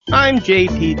I'm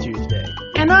JP Tuesday.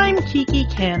 And I'm Kiki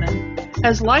Cannon.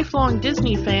 As lifelong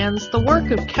Disney fans, the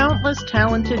work of countless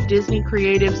talented Disney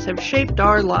creatives have shaped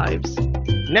our lives.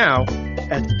 Now,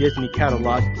 as the Disney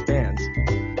catalog expands,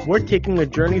 we're taking a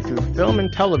journey through film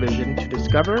and television to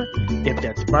discover if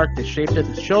that spark that shaped us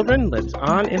as children lives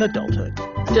on in adulthood.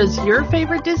 Does your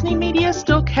favorite Disney media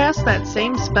still cast that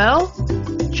same spell?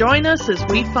 Join us as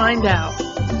we find out.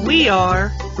 We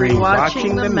are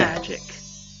Rewatching the Magic.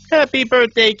 Happy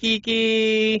birthday,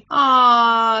 Kiki!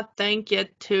 Aw, thank you,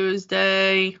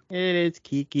 Tuesday. It is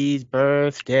Kiki's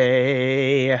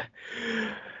birthday.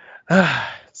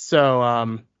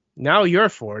 So, now you're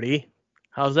 40.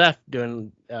 How's that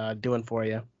doing for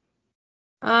you?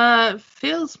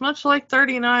 Feels much like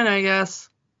 39, I guess.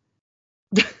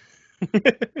 I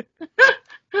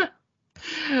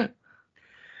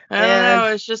don't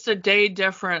know, it's just a day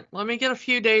different. Let me get a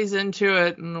few days into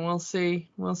it and we'll see.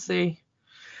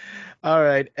 All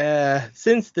right.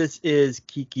 Since this is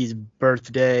Kiki's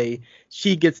birthday,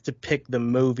 she gets to pick the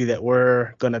movie that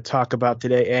we're going to talk about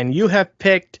today. And you have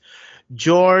picked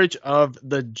George of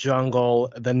the Jungle,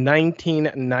 the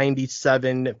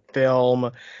 1997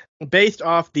 film based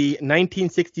off the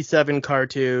 1967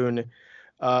 cartoon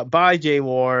by Jay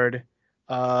Ward.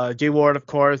 Jay Ward, of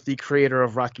course, the creator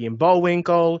of Rocky and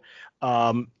Bullwinkle,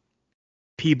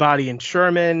 Peabody and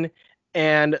Sherman,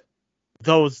 and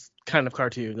those kind of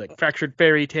cartoons like Fractured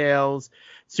Fairy Tales,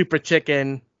 Super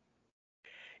Chicken.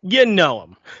 You know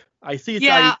them. I see.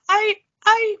 Yeah, I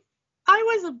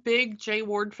was a big Jay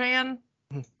Ward fan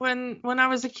when I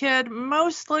was a kid.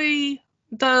 Mostly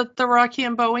the Rocky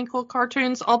and Bullwinkle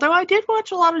cartoons, although I did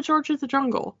watch a lot of George of the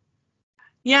Jungle.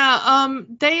 Yeah,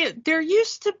 there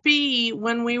used to be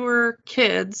when we were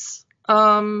kids.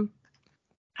 I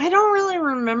don't really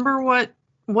remember what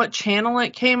channel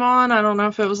it came on. I don't know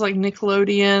if it was like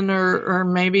Nickelodeon or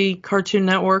maybe Cartoon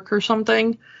Network or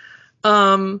something.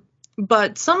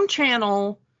 But some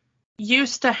channel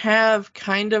used to have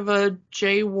kind of a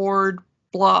Jay Ward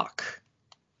block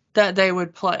that they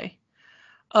would play.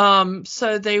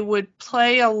 So they would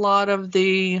play a lot of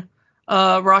the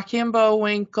Rocky and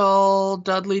Bullwinkle,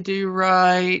 Dudley Do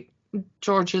Right,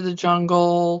 George of the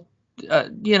Jungle,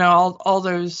 all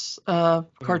those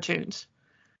cartoons.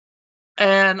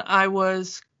 And I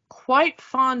was quite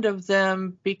fond of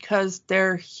them because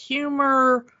their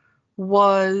humor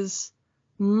was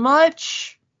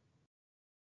much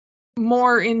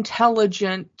more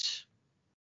intelligent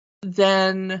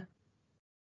than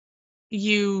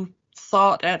you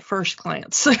thought at first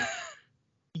glance.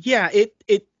 Yeah,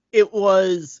 it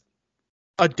was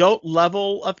adult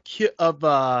level of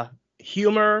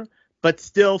humor, but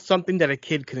still something that a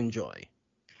kid could enjoy.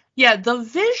 Yeah, the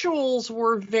visuals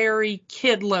were very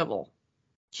kid level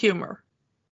humor.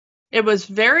 It was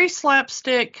very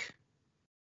slapstick,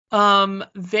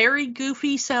 very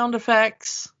goofy sound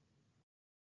effects.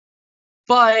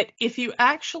 But if you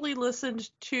actually listened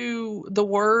to the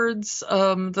words,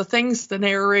 the things the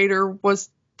narrator was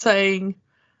saying,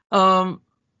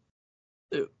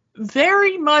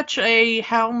 very much a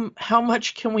how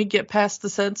much can we get past the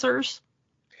censors?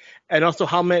 And also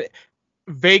how many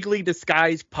vaguely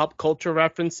disguised pop culture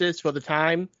references for the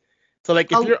time. So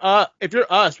like if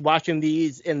you're us watching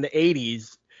these in the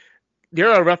 80s, there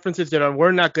are references that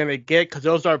we're not going to get because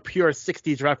those are pure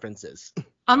 60s references.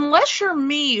 Unless you're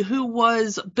me, who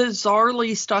was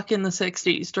bizarrely stuck in the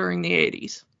 60s during the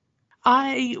 80s.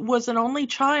 I was an only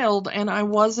child and I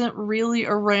wasn't really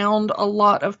around a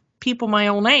lot of people my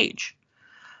own age.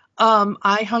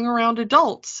 I hung around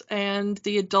adults, and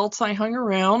the adults I hung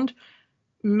around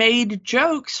made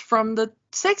jokes from the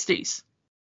 60s.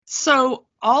 So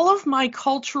all of my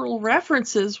cultural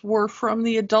references were from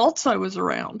the adults I was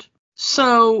around.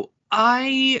 So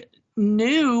I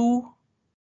knew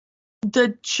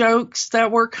the jokes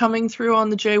that were coming through on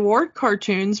the Jay Ward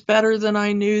cartoons better than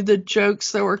I knew the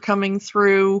jokes that were coming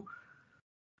through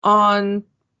on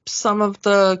some of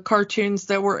the cartoons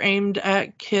that were aimed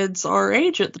at kids our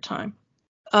age at the time.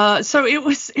 So it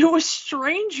was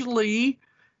strangely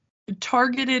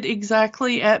targeted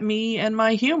exactly at me and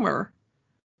my humor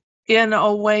in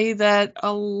a way that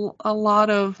a lot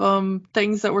of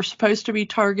things that were supposed to be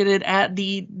targeted at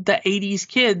the 80s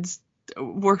kids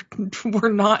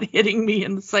were not hitting me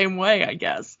in the same way, I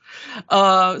guess.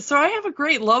 So I have a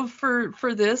great love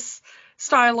for this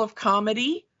style of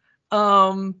comedy.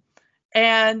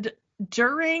 And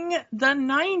during the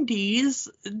 90s,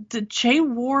 the Jay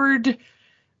Ward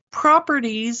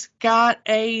properties got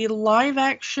a live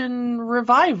action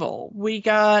revival. We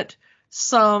got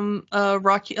some a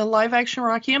live action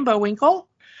Rocky and Bullwinkle.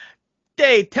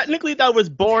 Dave, technically that was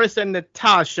Boris and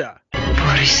Natasha.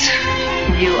 Boris,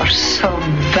 You are so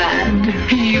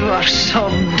bad. You are so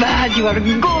bad. You are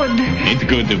good. It's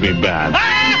good to be bad.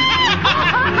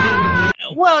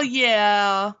 Well,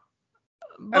 yeah.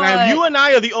 And you and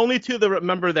I are the only two that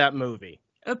remember that movie.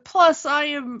 Plus, I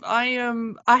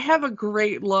have a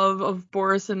great love of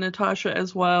Boris and Natasha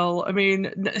as well. I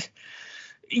mean,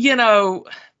 you know,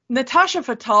 Natasha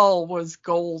Fatale was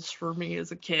goals for me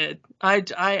as a kid. I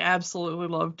absolutely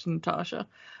loved Natasha.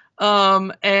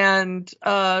 So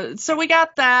we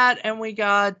got that, and we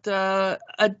got a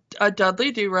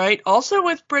Dudley Do-Right, also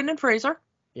with Brendan Fraser.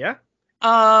 Yeah.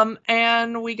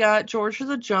 And we got George of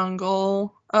the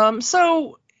Jungle.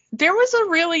 So there was a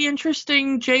really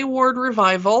interesting J. Ward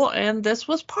revival, and this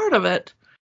was part of it.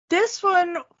 This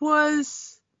one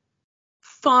was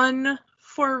fun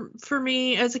for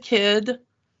me as a kid.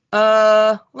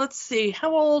 Let's see,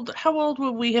 how old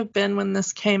would we have been when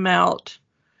this came out?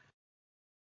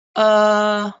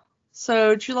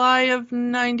 So July of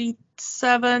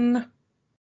 97.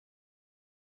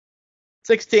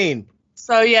 16.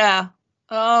 So yeah.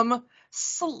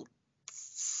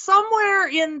 Somewhere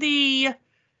in the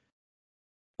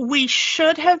we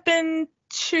should have been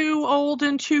too old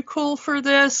and too cool for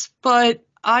this, but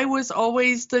I was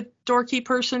always the dorky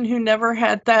person who never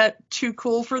had that too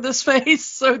cool for this face.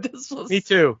 So this was... Me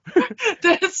too.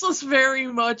 This was very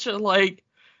much a like,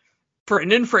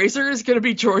 Brendan Fraser is going to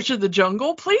be George of the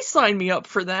Jungle. Please sign me up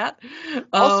for that.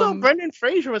 Also, Brendan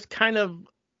Fraser was kind of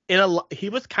he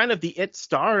was kind of the it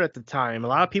star at the time. A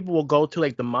lot of people will go to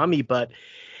like The Mummy, but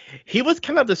he was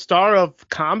kind of the star of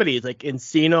comedies like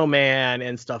Encino Man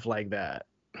and stuff like that.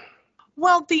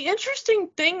 Well, the interesting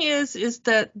thing is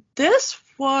that this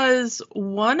was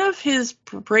one of his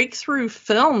breakthrough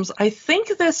films. I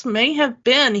think this may have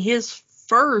been his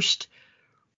first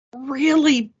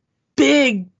really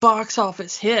big box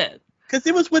office hit. Because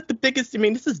it was with the biggest, I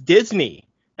mean, this is Disney,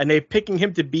 and they're picking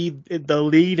him to be the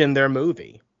lead in their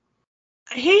movie.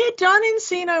 He had done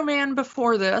Encino Man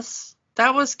before this.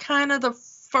 That was kind of the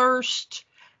first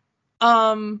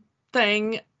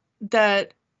thing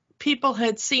that people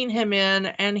had seen him in,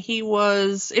 and he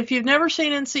was, if you've never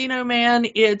seen Encino Man,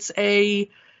 it's a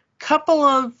couple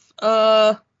of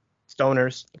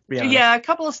stoners. Yeah, a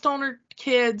couple of stoner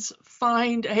kids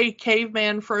find a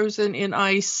caveman frozen in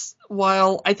ice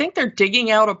while I think they're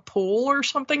digging out a pool or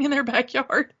something in their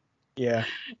backyard. Yeah.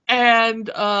 And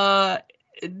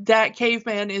that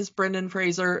caveman is Brendan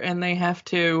Fraser, and they have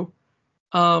to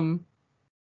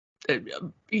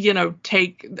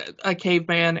take a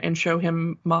caveman and show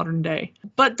him modern day.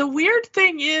 But the weird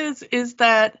thing is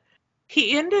that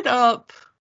he ended up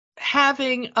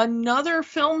having another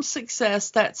film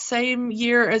success that same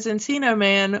year as Encino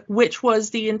Man, which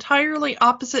was the entirely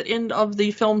opposite end of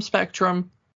the film spectrum,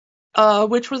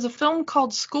 which was a film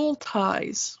called School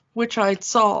Ties, which I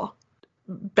saw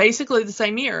basically the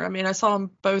same year. I mean, I saw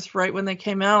them both right when they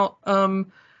came out,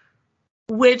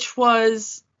 which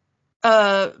was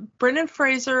Brendan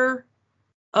Fraser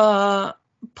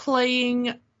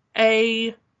playing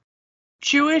a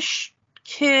Jewish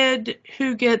kid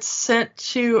who gets sent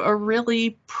to a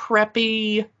really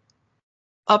preppy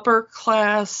upper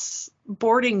class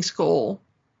boarding school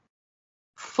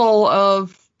full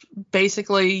of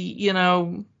basically,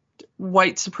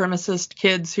 white supremacist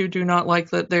kids who do not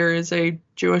like that there is a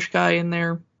Jewish guy in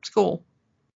their school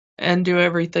and do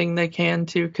everything they can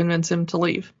to convince him to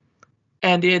leave.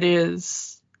 And it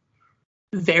is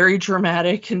very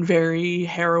dramatic and very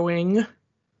harrowing.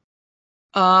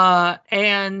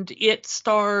 And it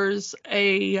stars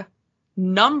a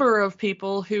number of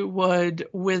people who would,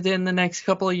 within the next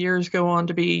couple of years, go on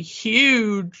to be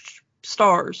huge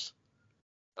stars.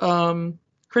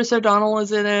 Chris O'Donnell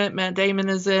is in it. Matt Damon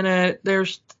is in it.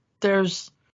 There's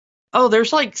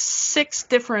like 6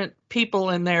 different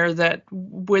people in there that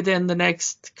within the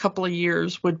next couple of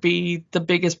years would be the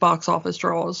biggest box office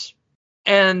draws.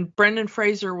 And Brendan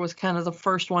Fraser was kind of the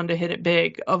first one to hit it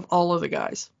big of all of the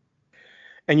guys.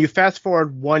 And you fast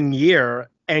forward 1 year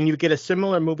and you get a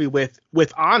similar movie with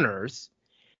honors,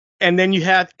 and then you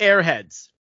have Airheads.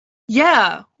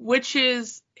 Yeah, which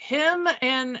is him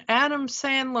and Adam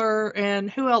Sandler, and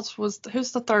who's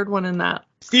the third one in that?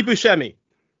 Steve Buscemi.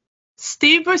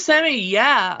 Steve Buscemi,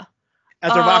 yeah.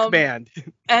 As a rock band.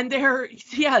 And they're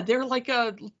like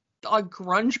a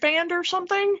grunge band or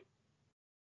something.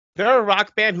 They're a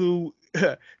rock band who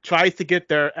tries to get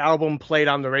their album played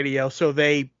on the radio, so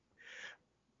they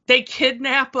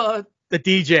kidnap the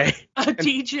DJ.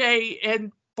 DJ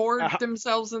and board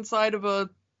themselves inside of a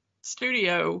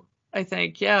studio, I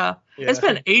think. Yeah. It's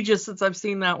been ages since I've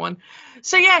seen that one.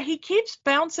 So yeah, he keeps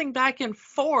bouncing back and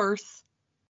forth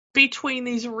between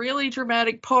these really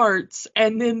dramatic parts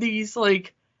and then these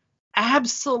like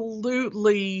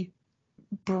absolutely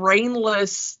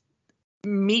brainless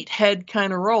meathead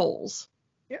kind of roles.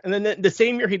 Yeah, and then the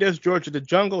same year he does George of the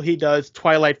Jungle, he does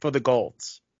Twilight for the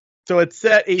Golds. So it's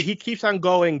set. He keeps on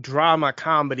going drama,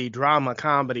 comedy, drama,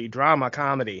 comedy, drama,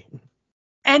 comedy.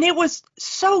 And it was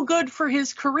so good for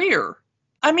his career.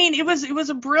 I mean, it was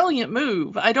a brilliant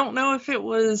move. I don't know if it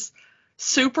was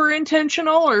super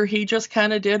intentional or he just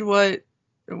kind of did what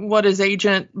his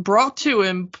agent brought to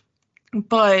him,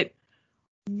 but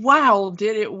wow,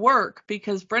 did it work,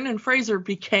 because Brendan Fraser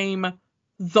became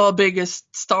the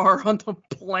biggest star on the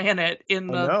planet in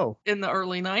the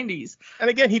early 90s. And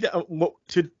again,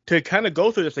 to kind of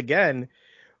go through this again,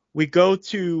 we go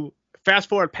to fast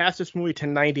forward past this movie to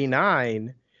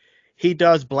 99. He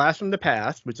does Blast from the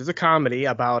Past, which is a comedy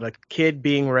about a kid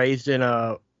being raised in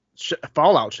a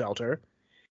fallout shelter.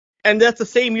 And that's the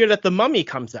same year that The Mummy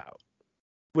comes out,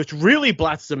 which really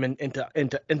blasts him into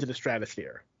the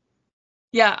stratosphere.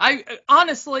 Yeah, I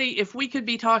honestly, if we could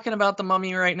be talking about The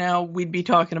Mummy right now, we'd be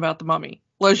talking about The Mummy.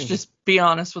 Let's just be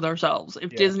honest with ourselves.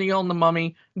 If Disney owned The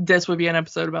Mummy, this would be an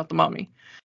episode about The Mummy.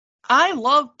 I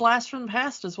love Blast from the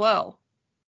Past as well.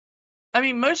 I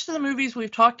mean, most of the movies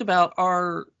we've talked about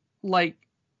are like,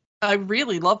 I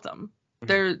really love them.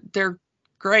 They're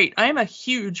great. I am a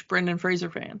huge Brendan Fraser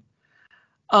fan.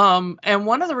 And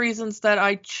one of the reasons that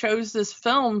I chose this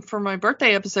film for my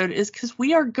birthday episode is because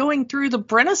we are going through the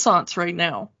Renaissance right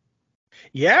now.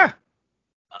 Yeah.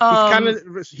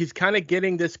 He's kind of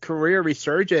getting this career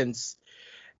resurgence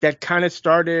that kind of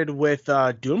started with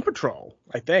Doom Patrol,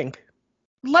 I think.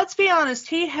 Let's be honest.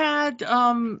 He had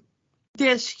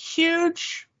this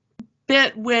huge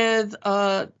bit with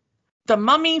the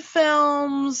Mummy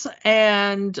films,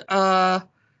 and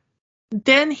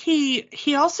then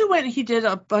he also went and he did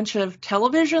a bunch of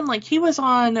television. Like, he was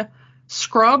on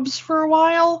Scrubs for a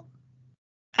while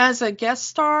as a guest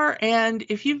star. And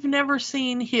if you've never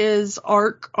seen his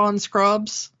arc on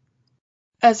Scrubs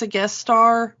as a guest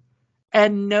star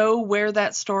and know where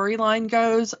that storyline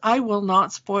goes, I will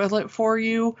not spoil it for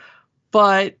you,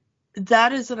 but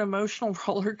that is an emotional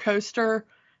roller coaster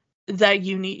that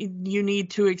you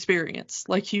need to experience.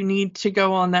 Like, you need to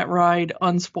go on that ride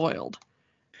unspoiled.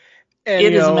 And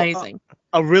it is amazing.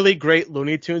 A really great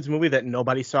Looney Tunes movie that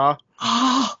nobody saw.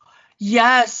 Oh,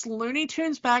 yes. Looney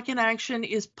Tunes Back in Action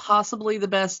is possibly the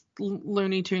best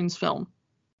Looney Tunes film.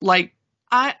 Like,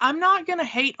 I'm not going to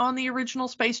hate on the original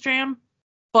Space Jam,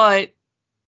 but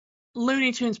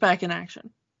Looney Tunes Back in Action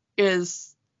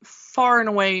is far and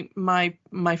away my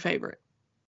favorite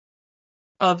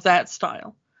of that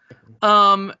style.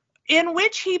 In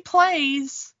which he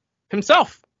plays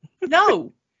himself.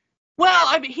 No. Well,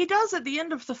 I mean, he does at the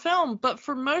end of the film, but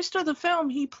for most of the film,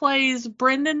 he plays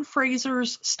Brendan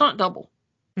Fraser's stunt double.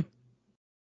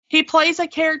 He plays a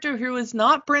character who is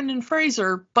not Brendan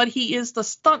Fraser, but he is the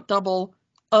stunt double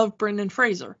of Brendan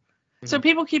Fraser. So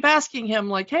people keep asking him,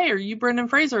 like, hey, are you Brendan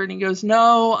Fraser? And he goes,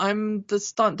 no, I'm the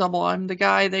stunt double. I'm the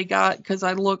guy they got because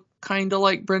I look kind of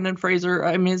like Brendan Fraser.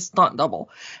 I'm his stunt double.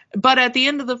 But at the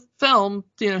end of the film,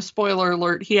 spoiler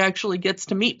alert, he actually gets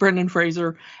to meet Brendan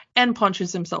Fraser and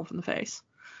punches himself in the face.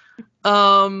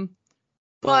 But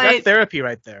that's therapy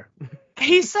right there.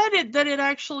 He said that it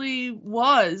actually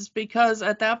was, because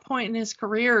at that point in his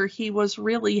career, he was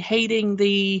really hating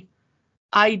the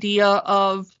idea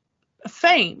of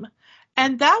fame.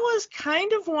 And that was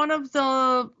kind of one of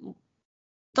the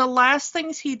last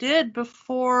things he did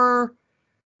before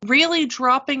really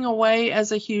dropping away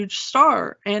as a huge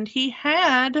star. And he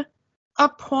had a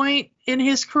point in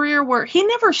his career where he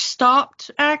never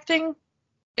stopped acting.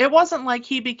 It wasn't like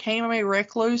he became a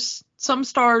recluse. Some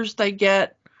stars, they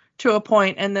get to a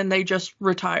point and then they just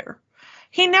retire.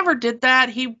 He never did that.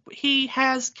 He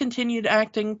has continued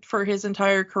acting for his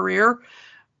entire career,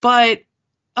 but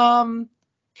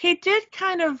he did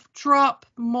kind of drop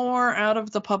more out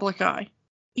of the public eye.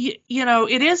 It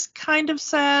is kind of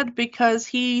sad because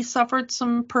he suffered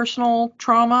some personal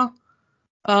trauma.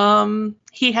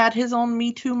 He had his own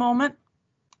Me Too moment.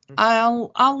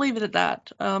 I'll leave it at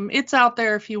that. It's out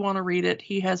there if you want to read it.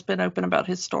 He has been open about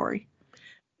his story.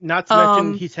 Not to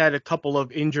mention he's had a couple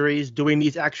of injuries doing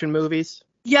these action movies.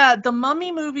 Yeah, the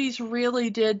Mummy movies really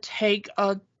did take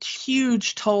a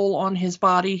huge toll on his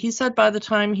body. He said by the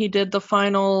time he did the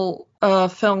final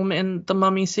film in the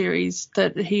Mummy series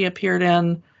that he appeared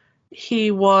in,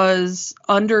 he was,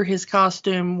 under his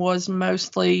costume, was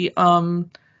mostly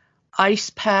ice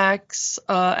packs,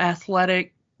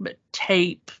 athletic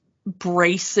tape,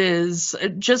 braces.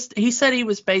 He said he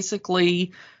was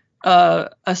basically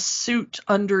a suit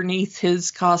underneath his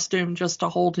costume just to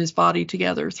hold his body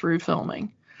together through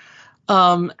filming.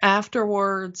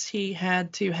 Afterwards, he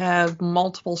had to have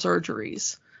multiple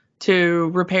surgeries to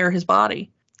repair his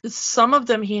body. Some of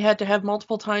them he had to have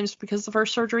multiple times because the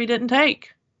first surgery didn't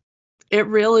take. It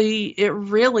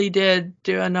really did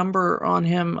do a number on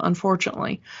him,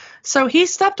 unfortunately. So he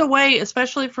stepped away,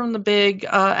 especially from the big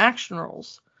action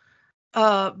roles,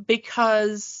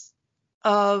 because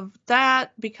of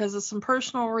that, because of some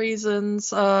personal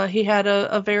reasons. He had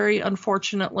a very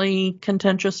unfortunately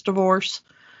contentious divorce.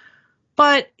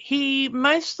 But he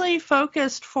mostly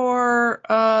focused for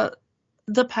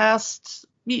the past,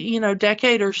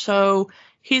 decade or so.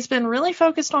 He's been really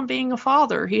focused on being a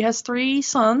father. He has 3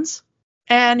 sons,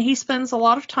 and he spends a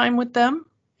lot of time with them.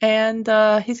 And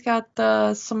he's got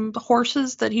some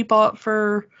horses that he bought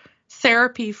for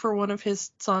therapy for one of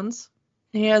his sons.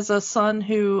 He has a son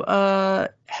who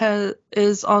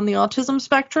is on the autism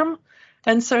spectrum,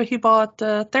 and so he bought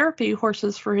therapy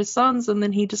horses for his sons, and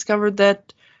then he discovered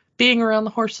that being around the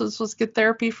horses was good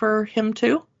therapy for him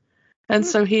too. And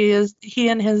so he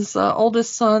and his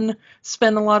oldest son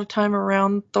spend a lot of time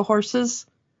around the horses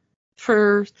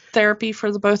for therapy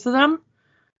for the both of them.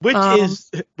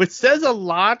 Which says a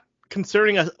lot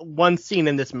concerning one scene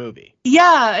in this movie.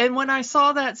 Yeah, and when I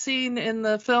saw that scene in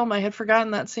the film, I had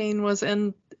forgotten that scene was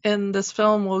in this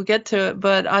film. We'll get to it,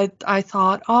 but I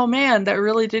thought, oh man, that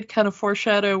really did kind of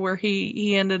foreshadow where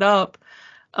he ended up.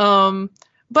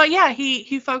 But yeah,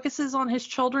 he focuses on his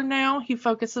children now. He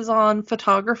focuses on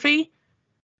photography.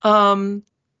 In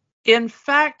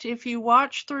fact, if you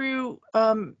watch through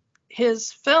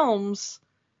his films,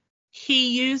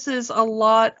 he uses a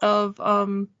lot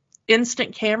of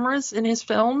instant cameras in his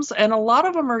films, and a lot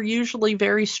of them are usually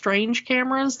very strange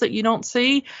cameras that you don't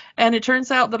see. And it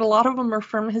turns out that a lot of them are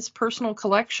from his personal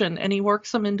collection, and he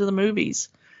works them into the movies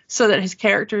so that his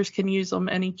characters can use them.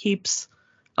 And he keeps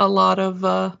a lot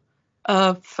of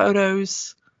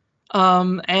photos,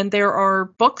 and there are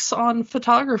books on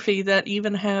photography that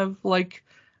even have like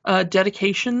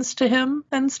dedications to him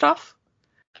and stuff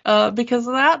because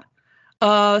of that.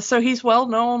 So he's well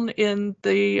known in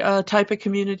the type of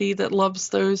community that loves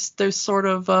those sort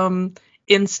of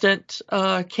instant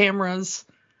cameras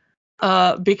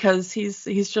because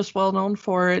he's just well known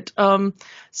for it.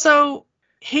 So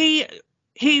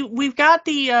we've got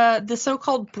the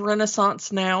so-called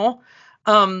Renaissance now.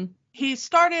 He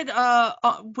started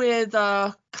with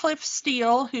Cliff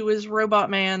Steele, who is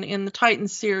Robot Man in the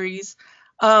Titans series,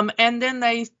 and then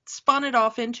they spun it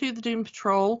off into the Doom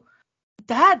Patrol.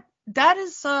 That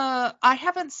is, I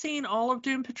haven't seen all of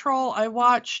Doom Patrol. I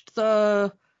watched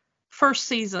the first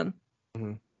season.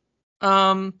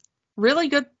 Mm-hmm. Really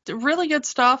good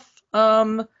stuff.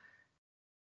 Also,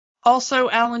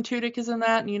 Alan Tudyk is in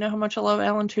that, and you know how much I love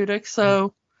Alan Tudyk.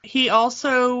 So he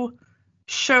also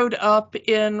showed up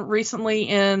recently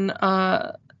in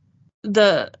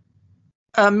the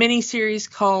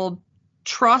miniseries called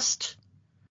Trust,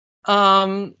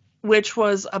 which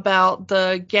was about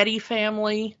the Getty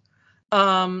family.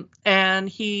 And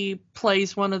he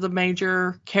plays one of the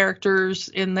major characters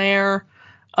in there.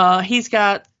 He's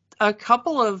got a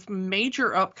couple of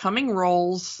major upcoming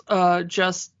roles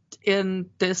just in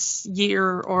this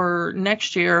year or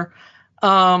next year.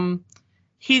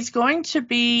 He's going to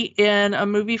be in a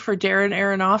movie for Darren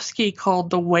Aronofsky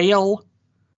called The Whale,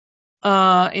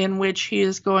 in which he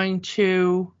is going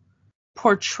to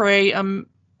portray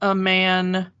a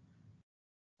man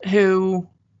who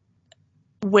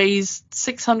weighs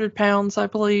 600 pounds, I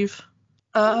believe.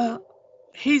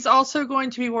 He's also going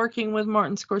to be working with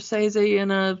Martin Scorsese in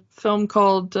a film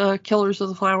called Killers of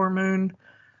the Flower Moon.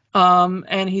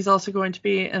 And he's also going to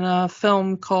be in a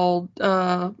film called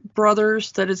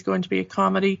Brothers that is going to be a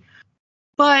comedy.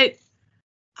 But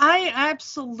I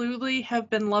absolutely have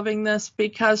been loving this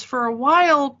because for a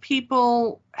while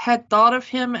people had thought of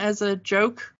him as a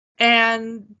joke,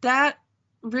 and that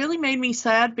really made me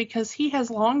sad because he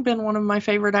has long been one of my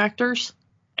favorite actors,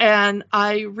 and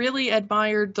I really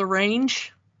admired the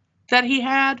range that he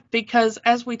had because,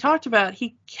 as we talked about,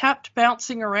 he kept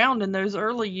bouncing around in those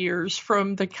early years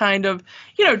from the kind of,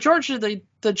 George of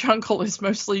the Jungle is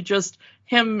mostly just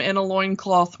him in a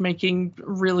loincloth making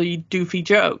really doofy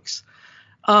jokes.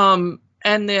 And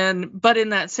then, but in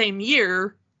that same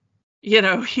year,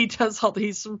 he does all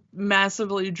these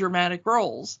massively dramatic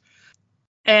roles.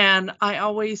 And I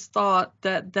always thought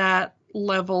that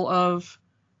level of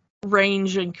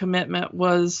range and commitment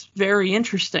was very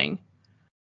interesting.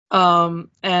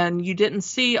 And you didn't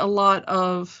see a lot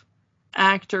of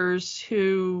actors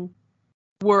who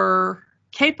were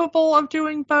capable of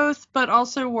doing both, but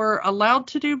also were allowed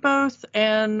to do both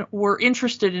and were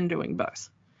interested in doing both.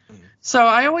 So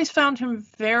I always found him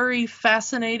very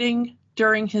fascinating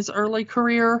during his early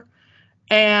career,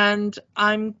 and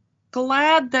I'm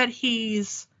glad that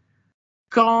he's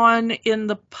gone in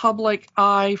the public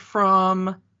eye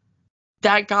from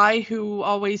that guy who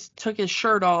always took his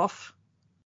shirt off,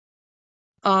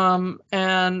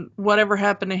 and whatever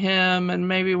happened to him, and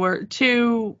maybe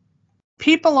to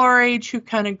people our age who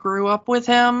kind of grew up with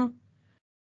him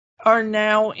are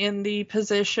now in the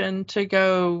position to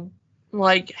go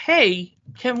like, hey,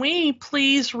 can we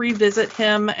please revisit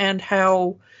him and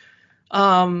how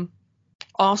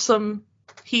awesome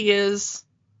he is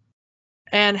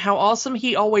and how awesome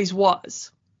he always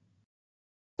was.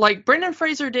 Like, Brendan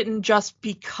Fraser didn't just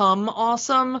become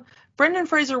awesome. Brendan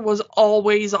Fraser was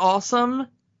always awesome.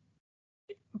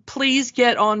 Please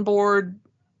get on board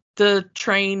the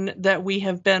train that we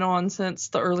have been on since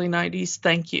the early 90s.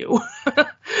 Thank you.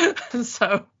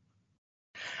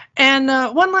 And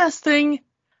one last thing.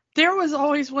 There was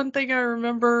always one thing I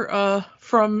remember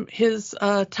from his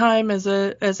time as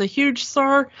a huge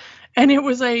star, and it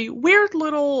was a weird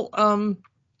little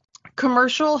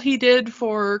commercial he did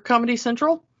for Comedy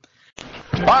Central.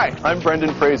 Hi, I'm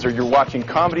Brendan Fraser. You're watching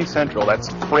Comedy Central. That's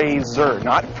Fraser,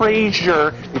 not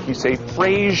Frasier. If you say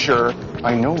Frasier,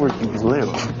 I know where you live.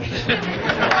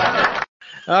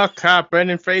 Oh, crap.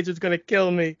 Brendan Fraser's going to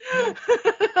kill me.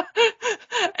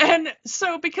 And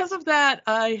so because of that,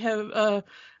 I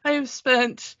have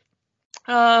spent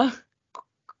the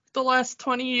last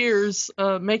 20 years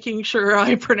making sure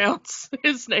I pronounce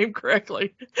his name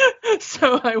correctly.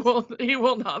 So he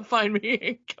will not find me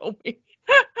and kill me.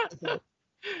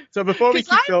 So before we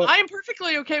keep going, I am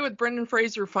perfectly okay with Brendan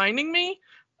Fraser finding me.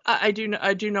 I do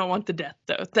not want the death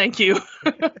though. Thank you.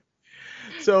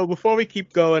 So before we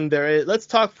keep going, let's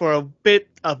talk for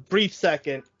a brief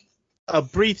second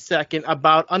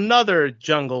about another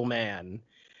jungle man,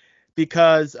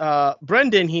 because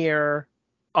Brendan here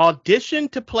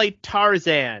auditioned to play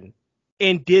Tarzan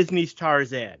in Disney's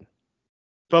Tarzan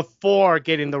before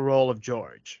getting the role of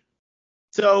George.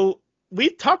 So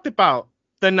we've talked about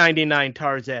the 99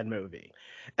 Tarzan movie.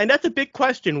 And that's a big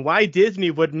question, why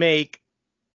Disney would make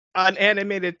an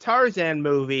animated Tarzan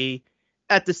movie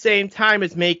at the same time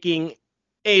as making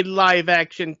a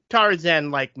live-action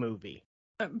Tarzan-like movie.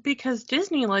 Because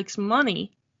Disney likes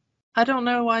money. I don't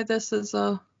know why this is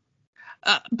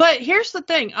but here's the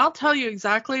thing. I'll tell you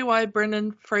exactly why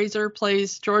Brendan Fraser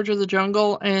plays George of the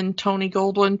Jungle and Tony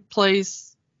Goldwyn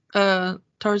plays Tarzan.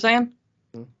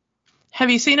 Mm-hmm. Have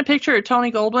you seen a picture of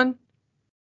Tony Goldwyn?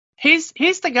 He's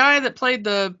the guy that played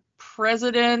the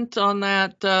president on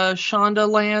that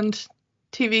Shondaland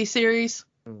TV series.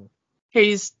 Mm.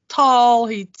 He's tall,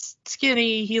 he's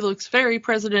skinny, he looks very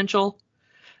presidential.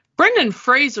 Brendan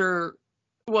Fraser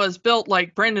was built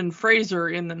like Brendan Fraser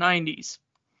in the 90s.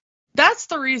 That's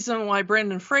the reason why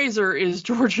Brendan Fraser is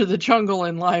George of the Jungle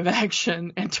in live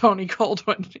action and Tony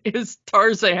Goldwyn is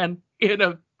Tarzan in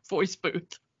a voice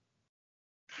booth.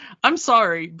 I'm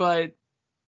sorry, but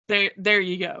there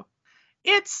you go.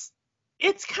 It's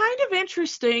kind of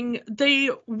interesting.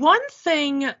 The one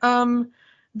thing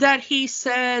that he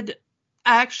said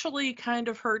actually kind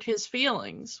of hurt his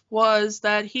feelings was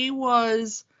that he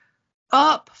was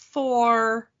up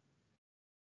for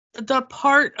the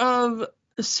part of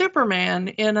Superman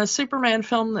in a Superman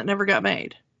film that never got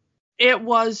made. It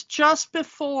was just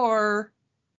before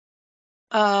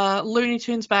Looney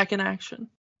Tunes Back in Action.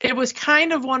 It was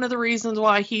kind of one of the reasons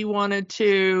why he wanted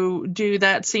to do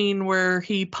that scene where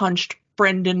he punched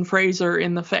Brendan Fraser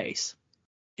in the face.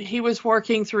 He was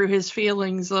working through his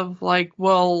feelings of like,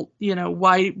 well, you know,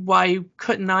 why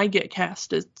couldn't I get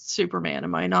cast as Superman?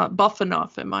 Am I not buff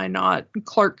enough? Am I not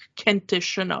Clark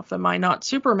Kentish enough? Am I not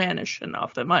Supermanish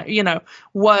enough? Am I, you know,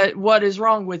 what is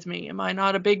wrong with me? Am I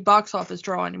not a big box office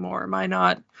draw anymore? Am I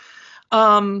not?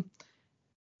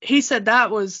 He said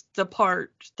that was the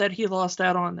part that he lost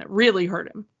out on that really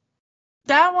hurt him.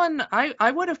 That one,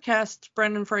 I would have cast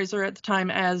Brendan Fraser at the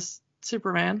time as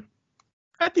Superman.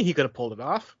 I think he could have pulled it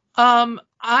off.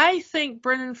 I think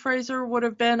Brendan Fraser would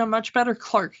have been a much better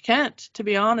Clark Kent, to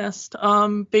be honest,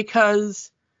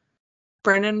 because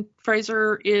Brendan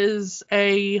Fraser is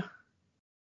and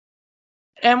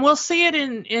we'll see it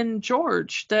in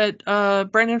George, that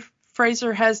Brendan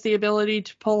Fraser has the ability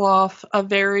to pull off a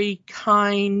very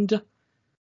kind,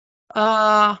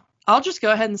 I'll just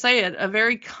go ahead and say it, a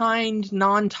very kind,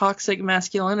 non-toxic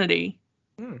masculinity.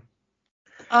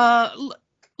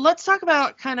 Let's talk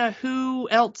about kind of who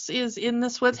else is in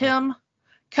this with him,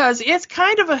 because it's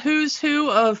kind of a who's who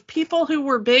of people who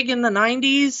were big in the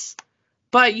 90s,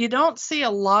 but you don't see a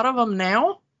lot of them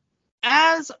now.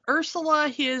 As Ursula,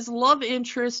 his love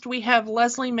interest, we have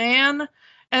Leslie Mann,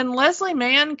 And Leslie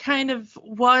Mann kind of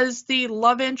was the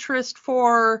love interest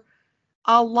for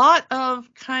a lot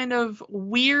of kind of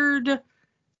weird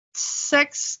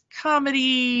sex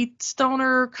comedy,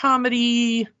 stoner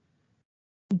comedy,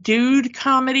 dude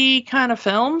comedy kind of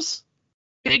films.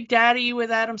 Big Daddy with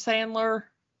Adam Sandler,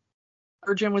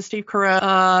 Virgin with Steve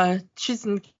Carell. She's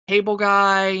in Cable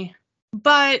Guy,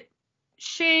 but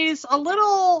she's a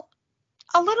little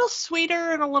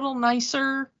sweeter and a little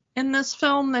nicer in this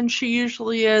film than she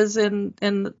usually is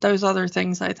in those other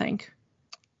things, I think.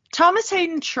 Thomas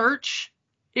Hayden Church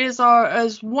is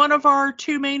one of our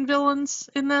two main villains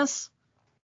in this,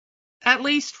 at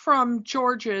least from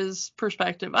George's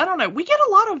perspective. I don't know. We get a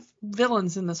lot of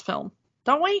villains in this film,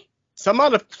 don't we?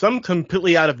 Some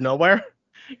completely out of nowhere.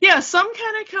 Yeah, some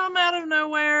kind of come out of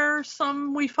nowhere.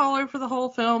 Some we follow for the whole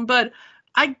film. But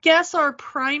I guess our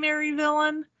primary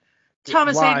villain,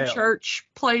 Thomas Hayden Church,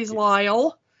 plays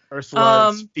Lyle.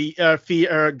 Ursula's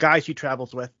guy she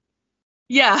travels with.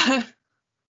 Yeah.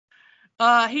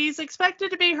 He's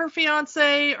expected to be her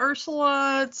fiance.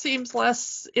 Ursula seems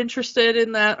less interested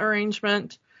in that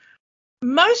arrangement.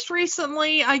 Most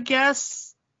recently, I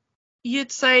guess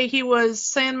you'd say he was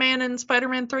Sandman in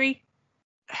Spider-Man 3.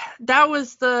 That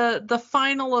was the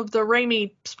final of the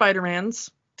Raimi Spider-Mans.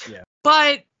 Yeah.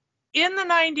 But in the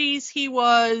 90s, he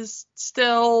was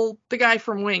still the guy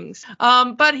from Wings.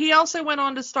 But he also went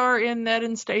on to star in Ned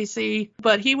and Stacy.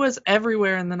 But he was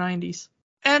everywhere in the 90s.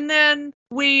 And then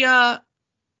we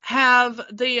have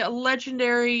the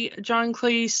legendary John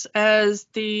Cleese as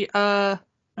the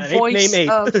voice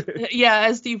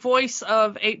as the voice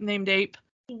of Ape Named Ape.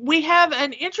 We have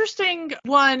an interesting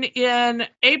one in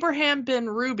Abraham Ben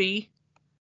Ruby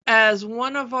as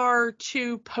one of our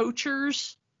two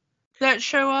poachers that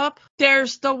show up.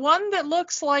 There's the one that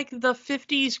looks like the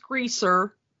 50s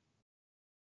greaser.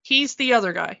 He's the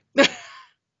other guy. The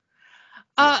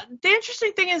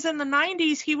interesting thing is in the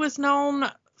 90s, he was known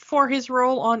for his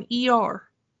role on ER.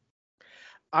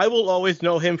 I will always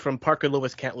know him from Parker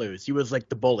Lewis Can't Lose. He was like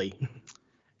the bully.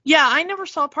 Yeah, I never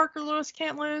saw Parker Lewis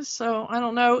Can't Lose, so I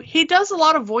don't know. He does a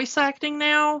lot of voice acting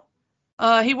now.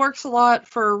 He works a lot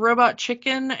for Robot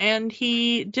Chicken, and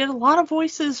he did a lot of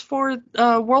voices for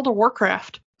World of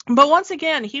Warcraft. But once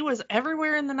again, he was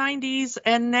everywhere in the 90s,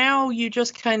 and now you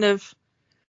just kind of,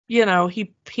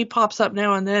 he pops up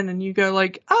now and then, and you go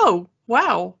like, oh,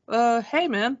 wow, hey,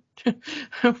 man,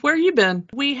 where you been?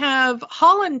 We have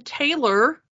Holland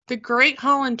Taylor, the great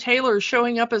Holland Taylor,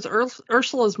 showing up as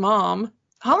Ursula's mom.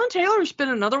 Holland Taylor's been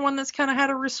another one that's kind of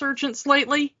had a resurgence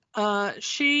lately.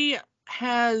 She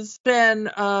has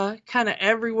been kind of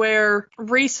everywhere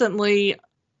recently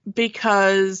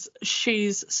because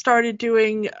she's started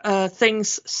doing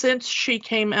things since she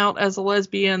came out as a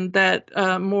lesbian that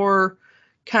more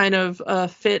kind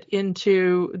of fit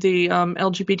into the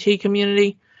LGBT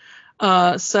community.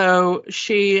 So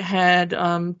she had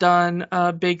done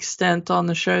a big stint on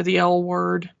the show The L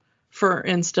Word, for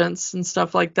instance, and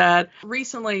stuff like that.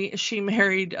 Recently, she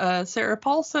married Sarah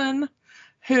Paulson,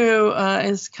 who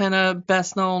is kind of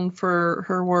best known for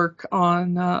her work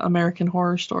on American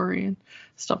Horror Story and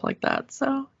stuff like that.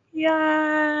 So,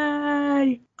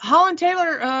 yay! Holland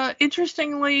Taylor,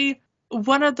 interestingly,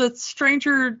 one of the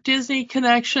stranger Disney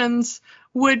connections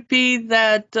would be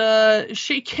that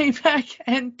she came back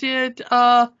and did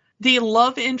the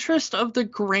love interest of the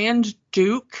Grand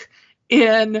Duke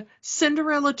in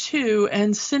Cinderella 2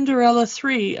 and Cinderella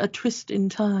 3, A Twist in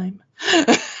Time.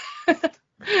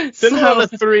 Cinderella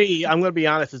 3, I'm going to be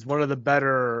honest, is one of the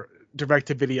better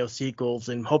direct-to-video sequels,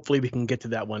 and hopefully we can get to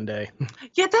that one day.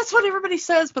 Yeah, that's what everybody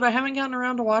says, but I haven't gotten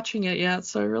around to watching it yet,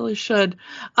 so I really should.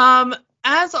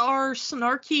 As our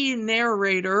snarky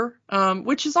narrator,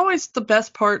 which is always the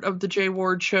best part of the Jay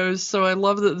Ward shows, so I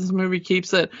love that this movie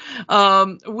keeps it,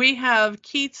 we have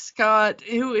Keith Scott,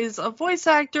 who is a voice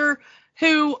actor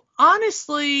who,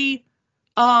 honestly,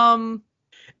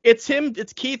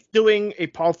 it's Keith doing a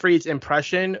Paul Frees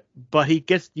impression, but he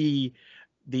gets the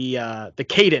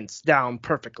cadence down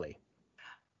perfectly.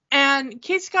 And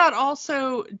Keith Scott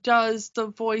also does the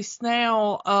voice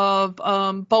now of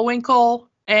Bullwinkle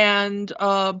and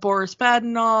Boris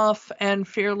Badenoff and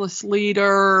Fearless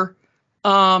Leader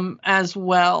as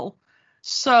well.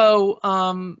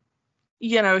 So,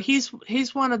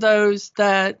 he's one of those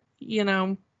that,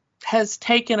 has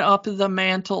taken up the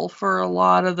mantle for a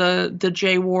lot of the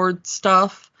Jay Ward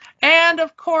stuff. And,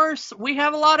 of course, we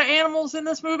have a lot of animals in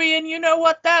this movie, and you know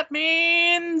what that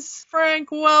means. Frank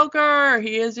Welker,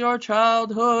 he is your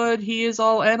childhood. He is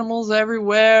all animals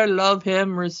everywhere. Love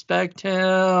him, respect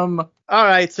him. All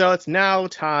right, so it's now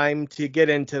time to get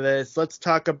into this. Let's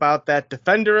talk about that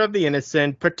defender of the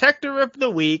innocent, protector of the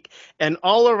weak, and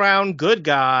all-around good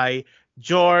guy,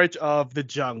 George of the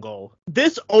Jungle.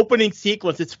 This opening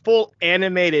sequence, it's full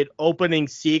animated opening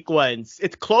sequence.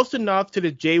 It's close enough to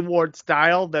the Jay Ward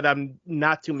style that I'm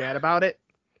not too mad about it.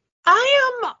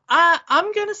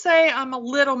 I'm gonna say I'm a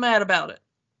little mad about it.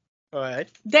 All right.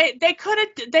 They could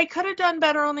have done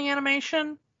better on the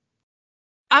animation.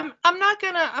 I'm not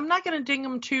gonna ding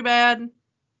them too bad.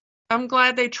 I'm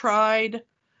glad they tried.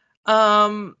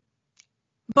 But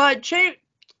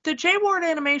the Jay Ward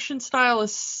animation style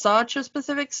is such a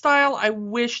specific style. I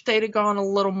wish they'd have gone a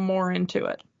little more into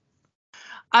it.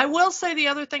 I will say the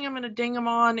other thing I'm going to ding them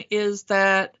on is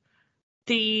that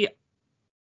the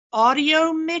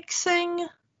audio mixing,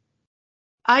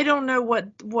 I don't know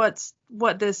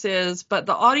what this is, but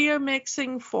the audio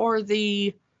mixing for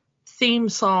the theme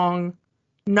song,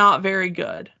 not very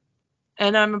good.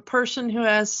 And I'm a person who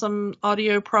has some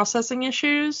audio processing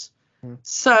issues.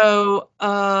 So,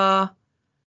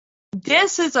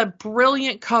 this is a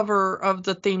brilliant cover of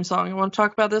the theme song. I want to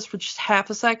talk about this for just half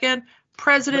a second.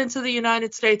 Presidents of the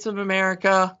United States of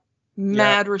America,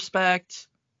 mad respect.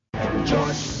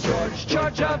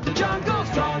 George of the Jungle,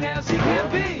 strong as he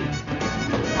can be.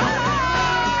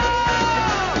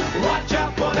 Watch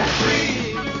out for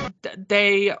that tree.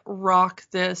 They rock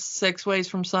this 6 Ways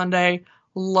from Sunday.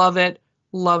 Love it,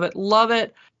 love it, love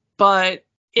it. But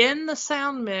in the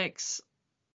sound mix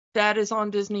that is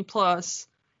on Disney Plus,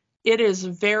 it is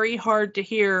very hard to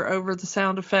hear over the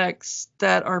sound effects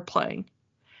that are playing.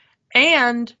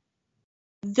 And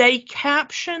they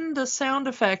caption the sound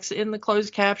effects in the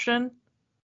closed caption.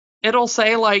 It'll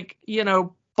say like,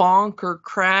 bonk or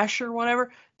crash or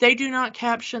whatever. They do not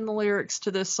caption the lyrics to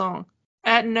this song.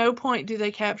 At no point do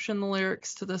they caption the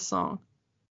lyrics to this song.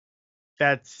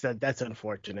 That's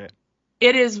unfortunate.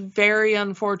 It is very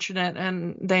unfortunate,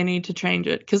 and they need to change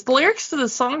it because the lyrics to the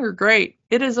song are great.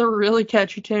 It is a really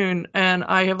catchy tune, and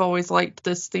I have always liked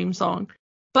this theme song.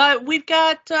 But we've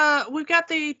got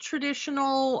the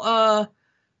traditional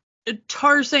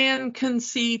Tarzan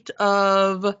conceit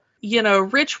of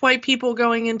rich white people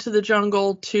going into the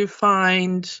jungle to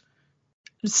find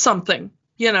something.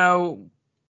 In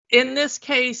this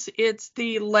case, it's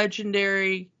the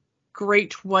legendary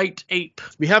great white ape.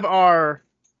 We have our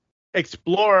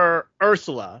explorer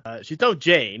Ursula. She's no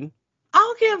Jane.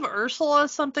 I'll give Ursula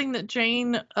something that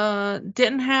Jane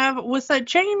didn't have. Was that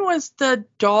Jane was the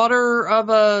daughter of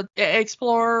a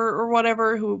explorer or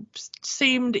whatever who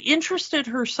seemed interested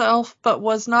herself but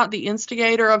was not the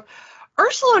instigator of.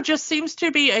 Ursula just seems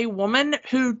to be a woman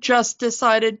who just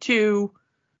decided to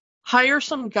hire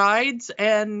some guides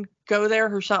and go there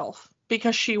herself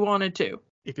because she wanted to.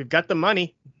 If you've got the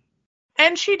money.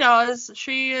 And she does.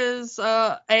 She is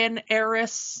an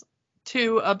heiress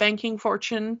to a banking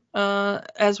fortune,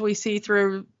 as we see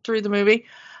through the movie.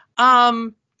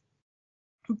 But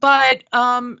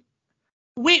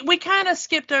we kind of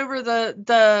skipped over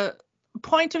the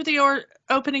point of the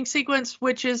opening sequence,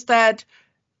 which is that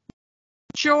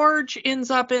George ends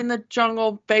up in the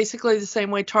jungle basically the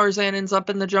same way Tarzan ends up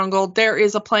in the jungle. There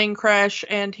is a plane crash,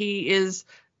 and he is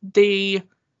the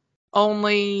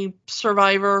only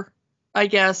survivor, I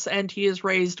guess, and he is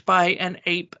raised by an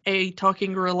ape, a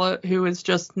talking gorilla who is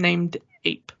just named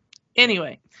Ape.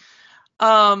 Anyway,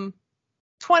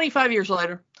 25 years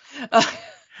later.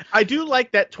 I do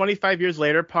like that 25 years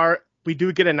later part. We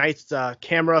do get a nice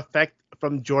camera effect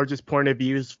from George's point of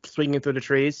view swinging through the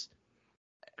trees.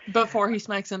 Before he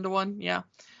smacks into one, yeah.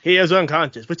 He is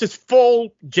unconscious, which is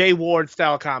full Jay Ward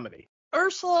style comedy.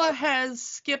 Ursula has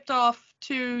skipped off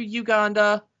to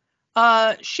Uganda.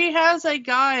 She has a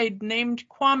guide named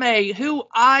Kwame who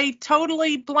I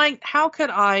totally blanked. How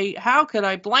could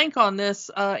I blank on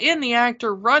this in the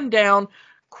actor rundown?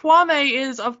 Kwame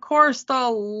is, of course, the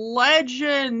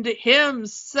legend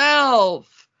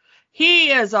himself.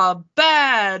 He is a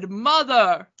bad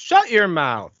mother. Shut your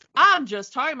mouth. I'm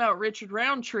just talking about Richard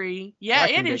Roundtree. Yeah,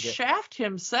 it is Shaft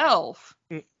himself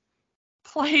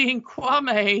playing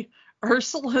Kwame,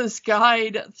 Ursula's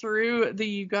guide through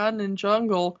the Ugandan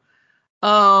jungle.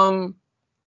 But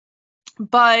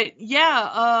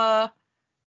yeah,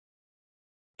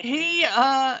 he's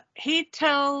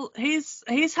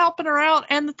helping her out,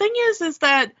 and the thing is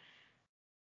that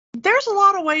there's a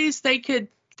lot of ways they could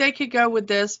go with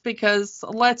this, because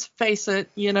let's face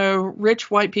it, rich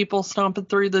white people stomping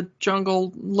through the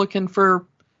jungle looking for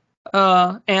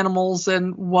animals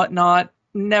and whatnot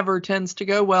never tends to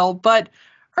go well. But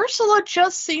Ursula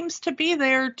just seems to be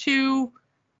there to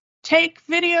take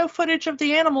video footage of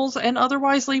the animals and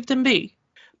otherwise leave them be.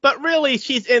 But really,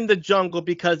 she's in the jungle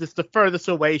because it's the furthest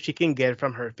away she can get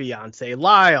from her fiancé,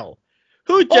 Lyle,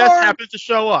 who just happens to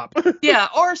show up. Yeah,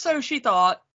 or so she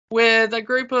thought, with a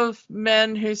group of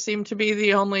men who seem to be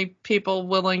the only people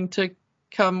willing to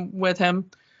come with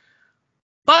him.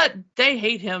 But they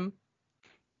hate him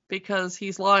because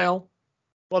he's Lyle.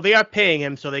 Well, they are paying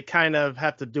him, so they kind of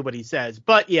have to do what he says.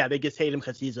 But yeah, they just hate him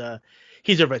because he's a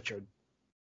Richard.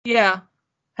 Yeah.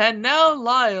 And now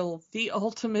Lyle, the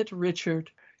ultimate Richard.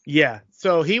 Yeah,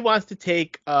 so he wants to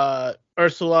take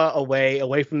Ursula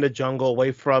away from the jungle,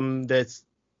 away from this.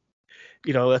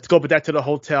 Let's go back to the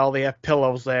hotel. They have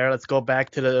pillows there. Let's go back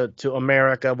to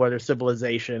America where there's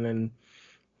civilization, and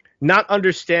not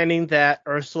understanding that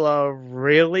Ursula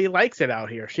really likes it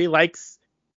out here. She likes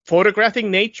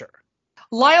photographing nature.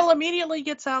 Lyle immediately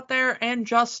gets out there and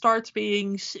just starts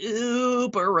being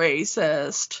super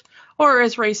racist, or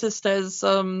as racist as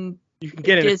you can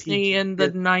get Disney in the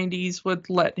 90s would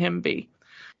let him be.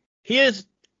 He is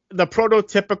the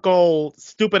prototypical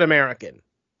stupid American.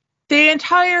 The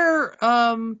entire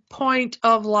point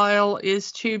of Lyle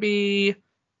is to be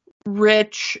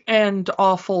rich and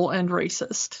awful and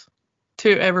racist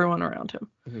to everyone around him.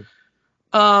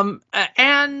 Mm-hmm.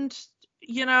 And,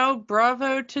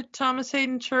 bravo to Thomas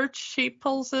Hayden Church. She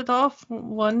pulls it off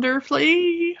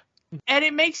wonderfully. And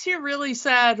it makes you really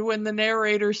sad when the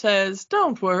narrator says,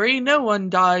 "Don't worry, no one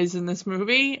dies in this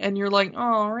movie." And you're like,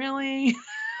 oh, really?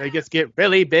 They just get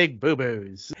really big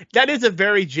boo-boos. That is a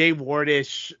very Jay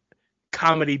Wardish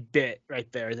comedy bit right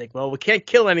there. It's like, well, we can't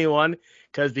kill anyone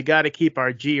because we got to keep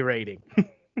our G rating.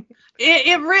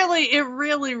 It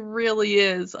really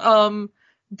is.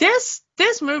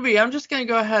 This movie, I'm just going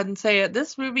to go ahead and say it.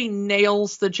 This movie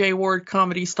nails the Jay Ward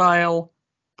comedy style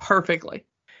perfectly.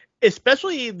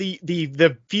 Especially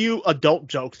the few adult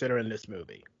jokes that are in this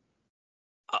movie.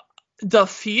 The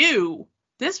few.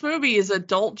 This movie is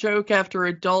adult joke after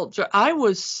adult joke. I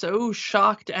was so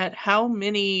shocked at how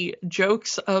many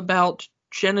jokes about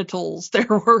genitals there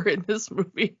were in this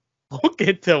movie. We'll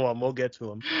get to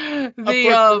them.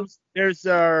 There's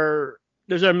our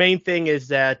main thing is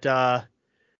that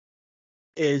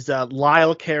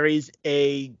Lyle carries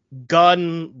a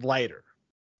gun lighter.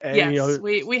 And, yes,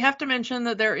 we have to mention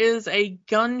that there is a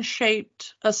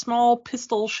a small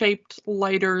pistol-shaped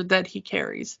lighter that he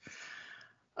carries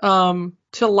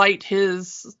to light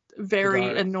his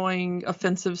very annoying,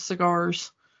 offensive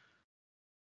cigars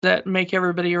that make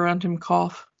everybody around him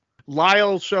cough.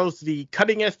 Lyle shows the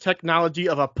cutting-edge technology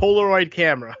of a Polaroid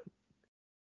camera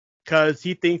because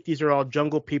he thinks these are all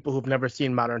jungle people who've never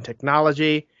seen modern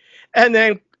technology. And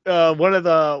then one of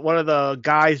the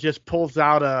guys just pulls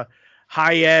out a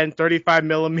high-end 35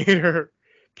 millimeter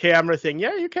camera saying,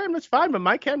 "Yeah, your camera's fine, but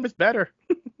my camera's better."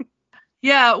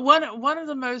 Yeah, one of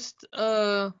the most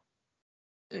kind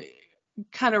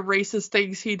of racist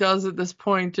things he does at this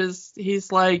point is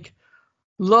he's like,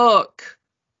 "Look,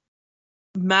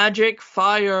 magic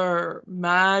fire,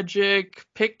 magic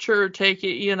picture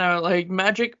taking, like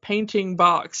magic painting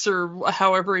box," or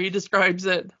however he describes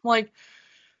it. I'm like,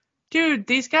 dude,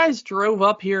 these guys drove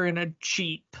up here in a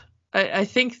Jeep. I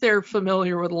think they're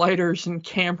familiar with lighters and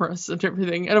cameras and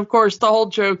everything. And of course, the whole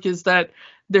joke is that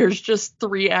there's just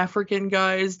 3 African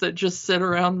guys that just sit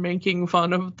around making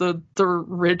fun of the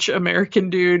rich American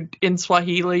dude in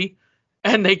Swahili,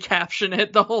 and they caption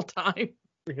it the whole time.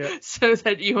 Yeah. So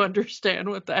that you understand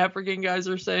what the African guys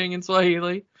are saying in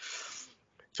Swahili.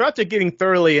 So after getting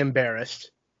thoroughly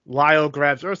embarrassed, Lyle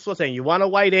grabs Ursula saying, "You want a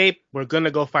white ape? We're going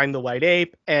to go find the white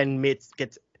ape." And Mitz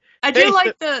gets... I do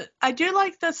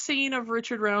like the scene of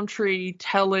Richard Roundtree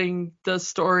telling the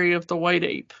story of the white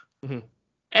ape. Mm-hmm.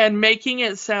 And making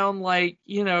it sound like,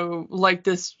 like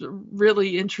this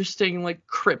really interesting, like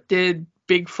cryptid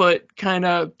Bigfoot kind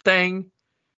of thing.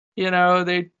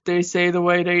 They say the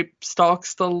white ape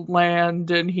stalks the land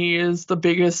and he is the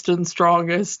biggest and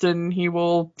strongest and he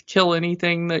will kill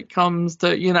anything that comes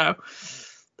to,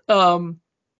 and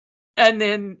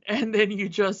then you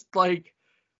just like,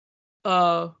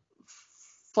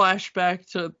 flashback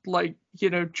to like,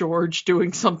 George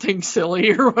doing something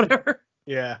silly or whatever.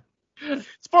 Yeah.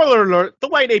 Spoiler alert, the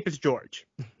white ape is George.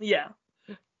 Yeah.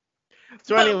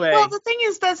 So anyway. Well, the thing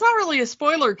is, that's not really a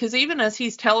spoiler, because even as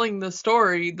he's telling the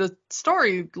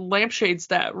story lampshades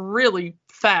that really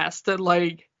fast that,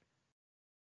 like,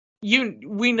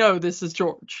 we know this is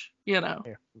George, Yeah.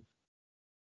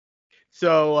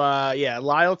 So,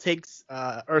 Lyle takes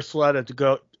Ursula to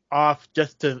go off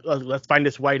just to, let's find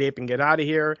this white ape and get out of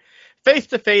here. face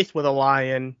to face with a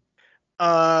lion.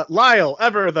 Lyle,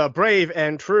 ever the brave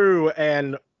and true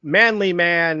and manly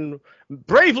man,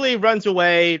 bravely runs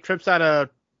away, trips on a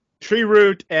tree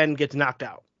root, and gets knocked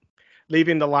out,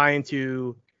 leaving the lion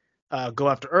to go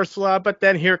after Ursula. But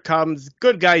then here comes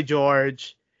good guy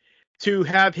George to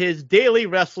have his daily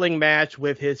wrestling match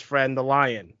with his friend the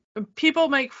lion. People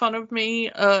make fun of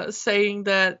me saying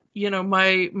that,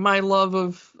 my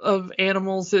love of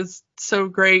animals is so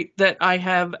great that I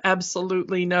have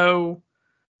absolutely no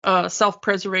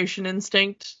self-preservation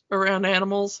instinct around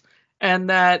animals, and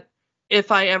that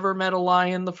if I ever met a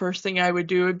lion, the first thing I would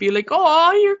do would be like,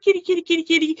 oh, you're kitty, kitty, kitty,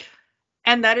 kitty.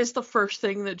 And that is the first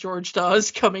thing that George does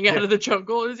coming out of the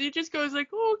jungle, is he just goes like,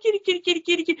 oh, kitty, kitty, kitty,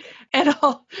 kitty, kitty.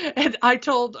 And I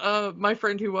told my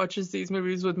friend who watches these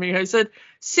movies with me, I said,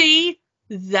 see,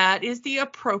 that is the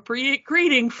appropriate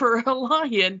greeting for a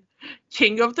lion.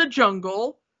 King of the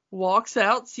jungle walks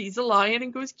out, sees a lion,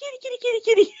 and goes, kitty, kitty, kitty,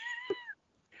 kitty.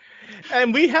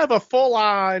 And we have a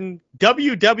full-on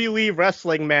WWE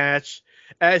wrestling match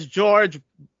as George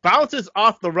bounces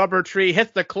off the rubber tree,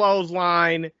 hits the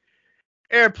clothesline,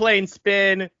 airplane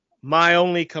spin. My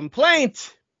only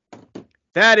complaint,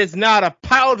 that is not a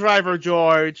pile driver,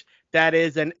 George. That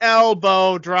is an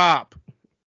elbow drop.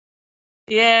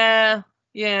 Yeah.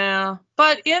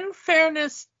 But in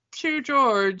fairness to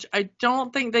George, I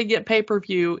don't think they get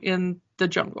pay-per-view in the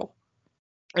jungle.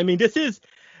 I mean, this is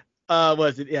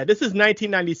this is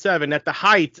 1997 at the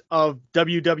height of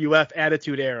WWF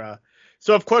Attitude Era.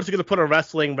 So of course they're going to put a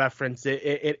wrestling reference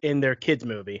in their kids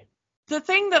movie. The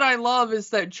thing that I love is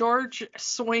that George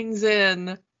swings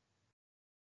in,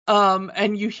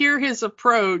 and you hear his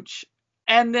approach,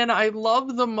 and then I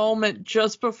love the moment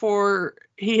just before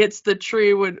he hits the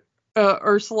tree when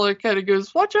Ursula kind of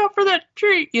goes, watch out for that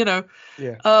tree,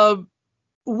 Yeah.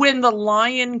 When the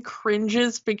lion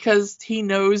cringes because he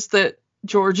knows that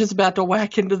George is about to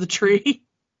whack into the tree.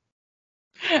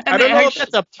 I don't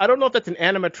know if that's an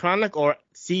animatronic or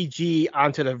CG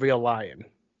onto the real lion.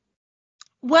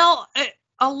 Well,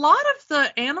 a lot of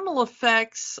the animal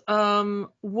effects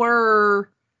were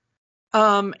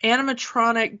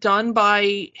animatronic done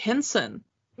by Henson.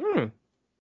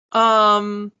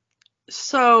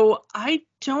 So I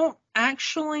don't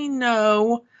actually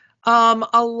know.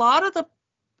 A lot of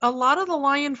the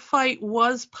lion fight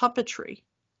was puppetry.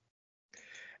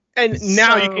 And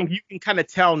now you can kind of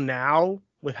tell now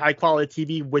with high quality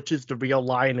TV which is the real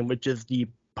lion and which is the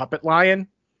puppet lion.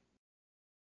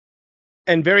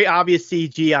 And very obvious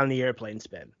CG on the airplane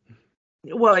spin.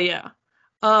 Well, yeah.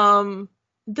 The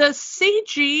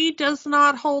CG does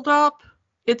not hold up.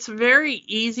 It's very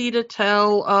easy to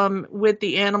tell with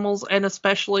the animals, and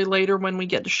especially later when we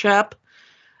get to Shep.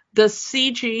 The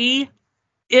CG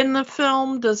in the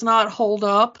film does not hold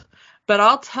up, but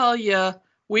I'll tell you,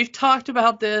 we've talked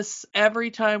about this every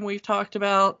time we've talked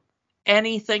about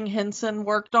anything Henson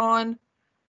worked on.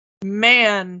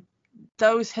 Man,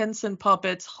 those Henson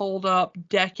puppets hold up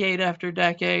decade after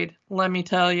decade, let me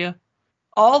tell you.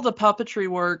 All the puppetry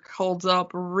work holds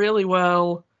up really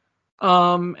well,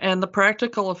 and the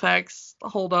practical effects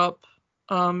hold up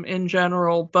in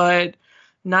general, but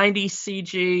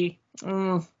 90s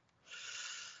CG,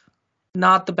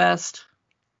 not the best.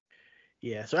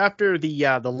 Yeah, so after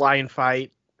the lion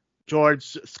fight,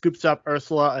 George scoops up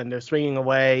Ursula and they're swinging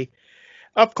away.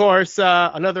 Of course,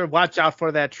 another watch out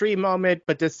for that tree moment,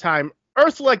 but this time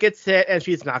Ursula gets hit and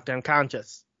she's knocked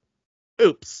unconscious.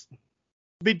 Oops.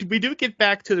 We do get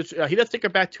back to the he does take her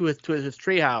back to his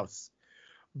treehouse,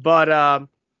 but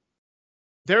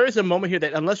there is a moment here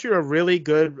that unless you're a really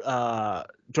good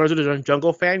George of the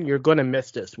Jungle fan, you're going to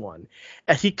miss this one,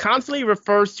 as he constantly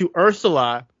refers to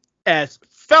Ursula as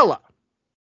fella.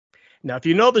 Now, if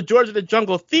you know the George of the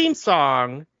Jungle theme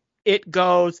song, it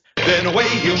goes, Been away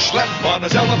you slept on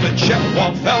his elephant ship,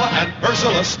 one fella and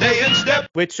Ursula stay in step.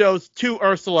 which shows two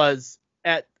Ursulas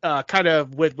at kind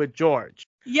of with George.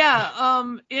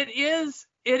 Yeah, it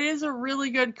is a really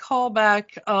good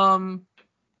callback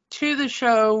to the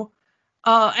show,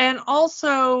 and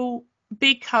also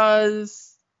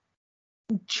because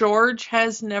George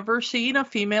has never seen a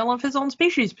female of his own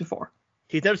species before.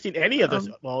 He's never seen any of this.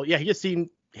 Well, yeah, he just seen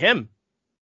him.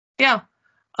 Yeah.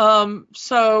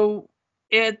 So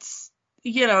it's,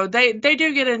 they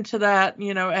do get into that,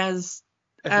 as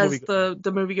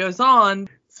the movie goes on.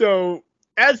 So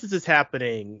as this is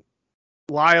happening,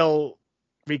 Lyle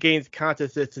regains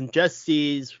consciousness and just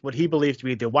sees what he believes to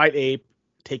be the white ape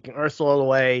taking Ursula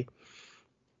away.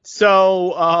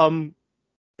 So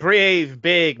brave,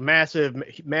 big,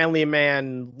 massive, manly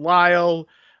man Lyle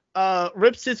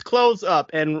rips his clothes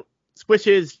up and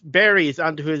swishes berries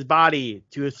onto his body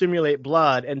to simulate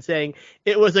blood and saying,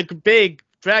 it was a big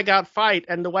drag out fight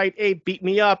and the white ape beat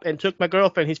me up and took my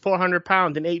girlfriend. He's 400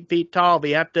 pounds and 8 feet tall.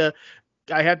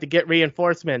 I have to get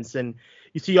reinforcements. And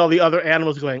you see all the other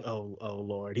animals going, oh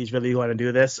Lord, he's really going to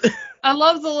do this. I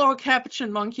love the little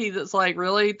capuchin monkey that's like,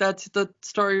 really? That's the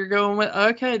story you're going with?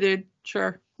 Okay, dude.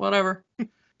 Sure. Whatever.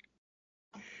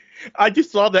 I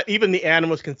just love that even the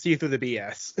animals can see through the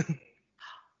BS.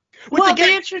 Which Well,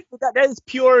 again, that is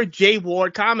pure Jay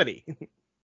Ward comedy.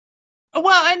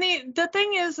 Well, and the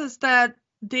thing is that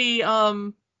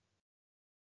the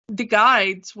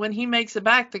guides, when he makes it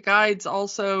back, the guides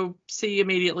also see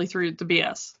immediately through the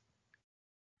BS.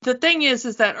 The thing is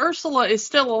that Ursula is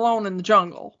still alone in the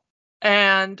jungle.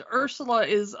 And Ursula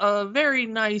is a very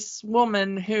nice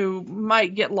woman who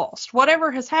might get lost.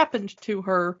 Whatever has happened to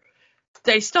her,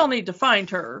 they still need to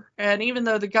find her. And even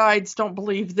though the guides don't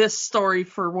believe this story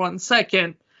for 1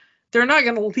 second, they're not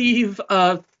going to leave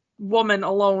a woman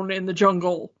alone in the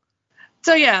jungle.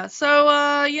 So yeah,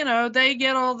 they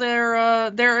get all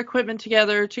their equipment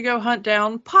together to go hunt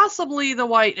down possibly the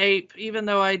white ape, even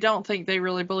though I don't think they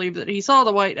really believe that he saw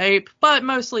the white ape, but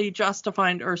mostly just to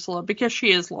find Ursula because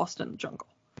she is lost in the jungle.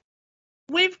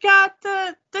 We've got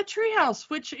the treehouse,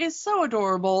 which is so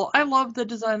adorable. I love the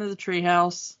design of the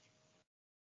treehouse.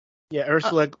 Yeah,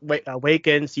 Ursula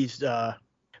awakens.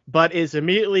 But is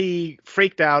immediately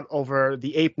freaked out over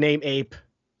the ape named Ape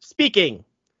speaking.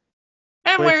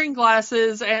 And wearing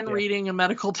glasses and reading a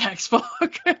medical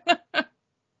textbook.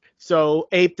 So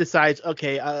Ape decides,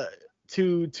 okay,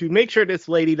 to make sure this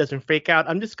lady doesn't freak out,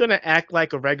 I'm just going to act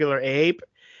like a regular ape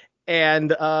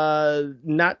and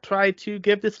not try to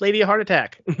give this lady a heart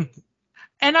attack.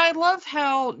 And I love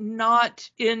how not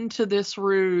into this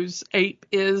ruse Ape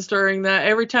is during that.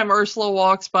 Every time Ursula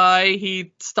walks by,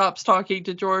 he stops talking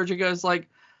to George and goes like,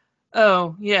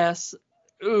 oh, yes,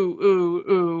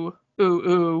 ooh.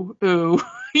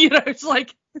 It's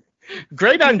like...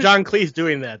 Great on John Cleese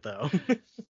doing that, though.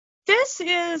 This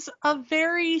is a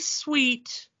very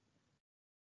sweet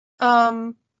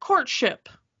courtship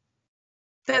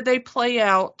that they play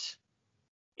out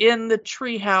in the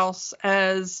treehouse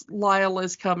as Lyle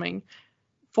is coming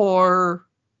for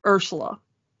Ursula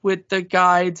with the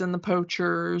guides and the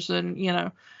poachers and,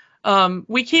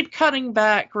 we keep cutting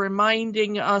back,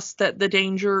 reminding us that the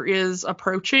danger is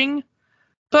approaching.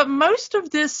 But most of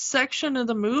this section of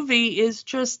the movie is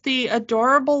just the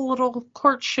adorable little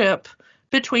courtship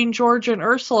between George and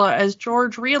Ursula as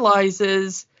George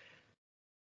realizes,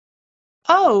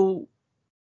 oh,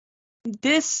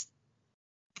 this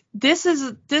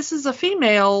is a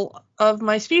female of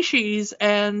my species,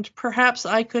 and perhaps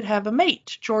I could have a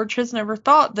mate. George has never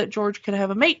thought that George could have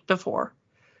a mate before.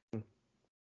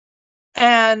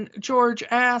 And George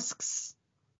asks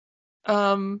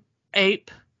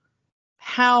Ape,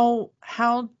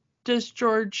 how does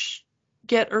George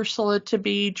get Ursula to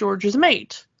be George's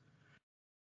mate?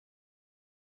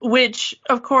 Which,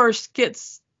 of course,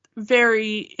 gets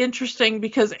very interesting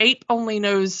because Ape only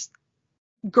knows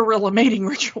gorilla mating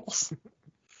rituals.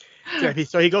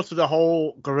 So he goes through the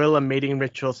whole gorilla mating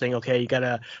ritual saying, okay, you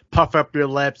gotta puff up your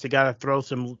lips, you gotta throw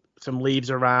some leaves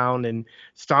around and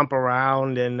stomp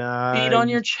around and beat on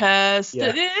your chest.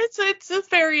 Yeah. It's a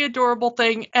very adorable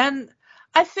thing. And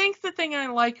I think the thing I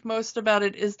like most about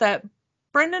it is that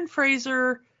Brendan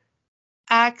Fraser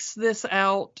acts this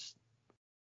out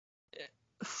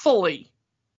fully.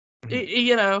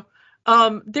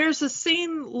 There's a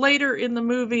scene later in the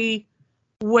movie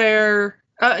where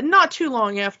not too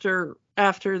long after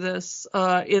this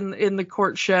in the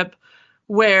courtship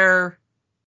where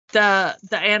the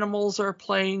animals are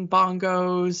playing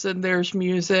bongos and there's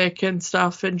music and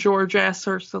stuff, and George asks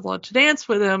Ursula to dance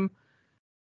with him,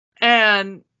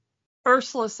 and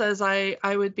Ursula says I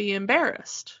would be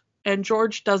embarrassed, and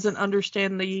George doesn't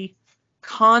understand the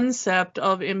concept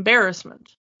of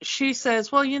embarrassment. She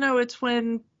says, well, it's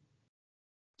when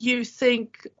you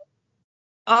think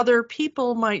other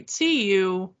people might see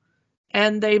you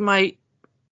and they might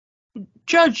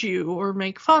judge you or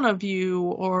make fun of you,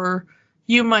 or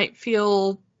you might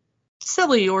feel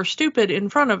silly or stupid in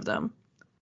front of them.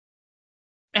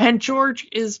 And George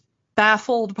is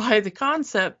baffled by the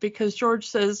concept because George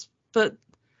says, but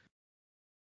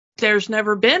there's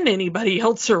never been anybody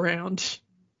else around.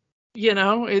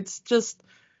 It's just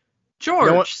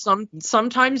George.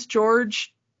 Sometimes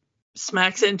George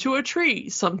smacks into a tree.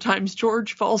 Sometimes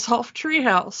George falls off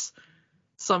treehouse.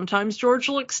 Sometimes George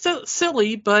looks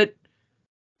silly, but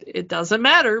it doesn't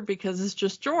matter because it's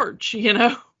just George,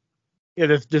 Yeah,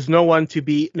 there's no one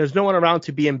around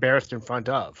to be embarrassed in front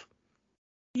of.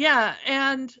 Yeah,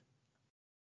 and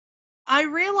I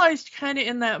realized kind of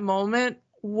in that moment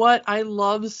what I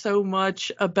love so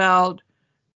much about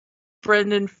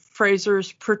Brendan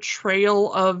Fraser's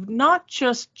portrayal of not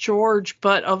just George,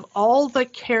 but of all the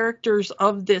characters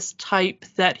of this type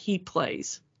that he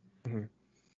plays. Mhm.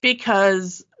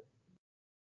 Because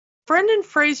Brendan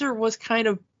Fraser was kind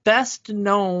of best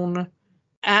known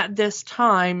at this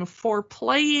time for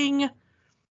playing.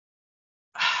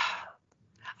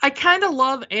 I kind of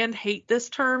love and hate this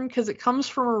term because it comes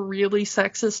from a really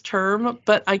sexist term,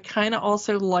 but I kind of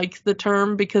also like the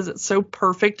term because it's so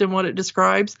perfect in what it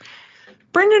describes.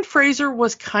 Brendan Fraser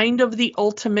was kind of the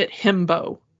ultimate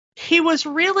himbo. He was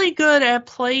really good at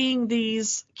playing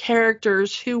these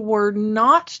characters who were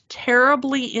not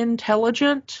terribly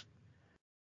intelligent,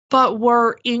 but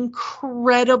were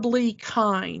incredibly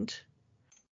kind.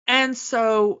 And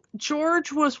so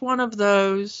George was one of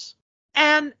those.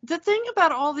 And the thing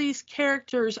about all these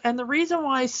characters, and the reason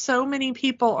why so many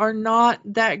people are not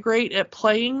that great at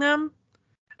playing them,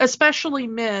 especially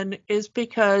men, is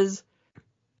because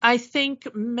I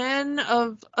think men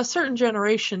of a certain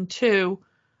generation too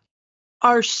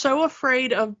are so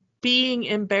afraid of being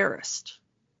embarrassed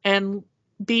and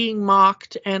being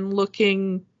mocked and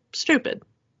looking stupid,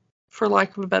 for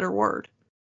lack of a better word.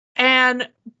 And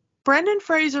Brendan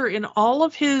Fraser, in all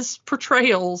of his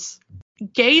portrayals,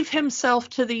 gave himself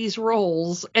to these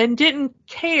roles and didn't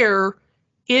care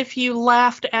if you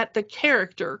laughed at the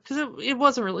character, because it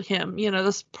wasn't really him.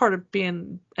 That's part of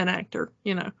being an actor.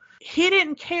 He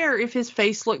didn't care if his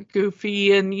face looked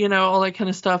goofy and all that kind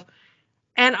of stuff.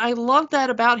 And I love that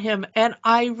about him. And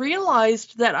I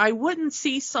realized that I wouldn't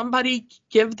see somebody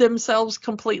give themselves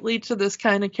completely to this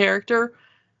kind of character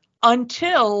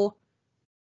until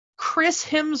Chris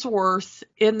Hemsworth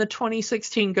in the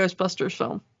 2016 Ghostbusters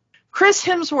film. Chris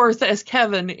Hemsworth as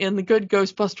Kevin in the good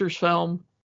Ghostbusters film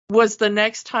was the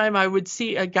next time I would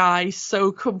see a guy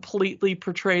so completely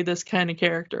portray this kind of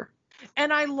character.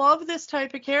 And I love this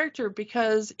type of character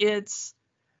because it's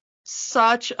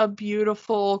such a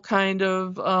beautiful kind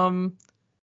of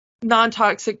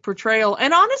non-toxic portrayal.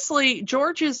 And honestly,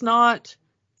 George is not,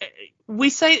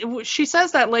 she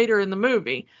says that later in the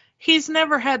movie, he's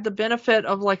never had the benefit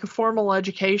of like a formal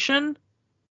education.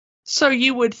 So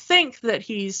you would think that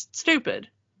he's stupid.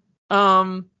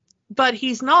 But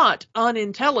he's not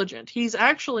unintelligent. He's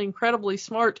actually incredibly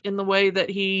smart in the way that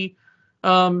he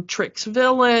tricks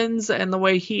villains and the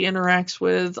way he interacts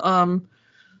with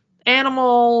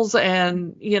animals.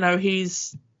 And,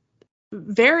 he's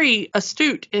very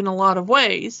astute in a lot of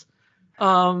ways.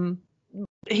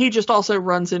 He just also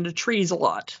runs into trees a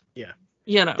lot. Yeah.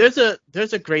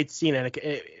 There's a great scene, and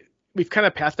we've kind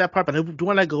of passed that part, but I do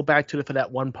want to go back to it for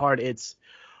that one part. It's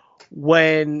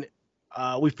when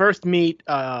we first meet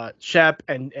Shep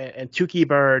and Tukey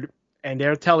Bird, and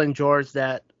they're telling George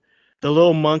that the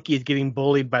little monkey is getting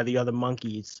bullied by the other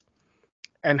monkeys,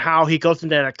 and how he goes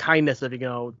into that kindness of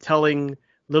telling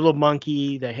little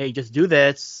monkey that, hey, just do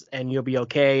this and you'll be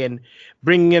okay, and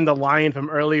bringing in the lion from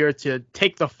earlier to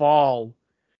take the fall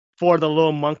for the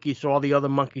little monkey so all the other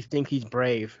monkeys think he's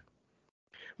brave.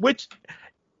 Which,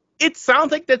 it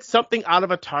sounds like that's something out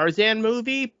of a Tarzan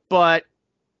movie, but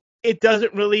it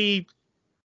doesn't really,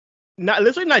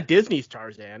 literally not Disney's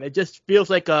Tarzan. It just feels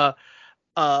like a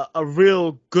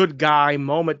real good guy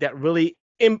moment that really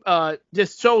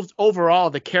just shows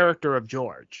overall the character of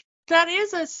George. That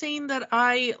is a scene that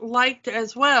I liked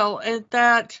as well, and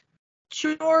that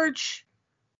George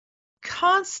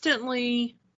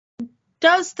constantly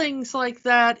does things like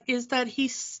that, is that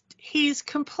he's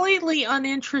completely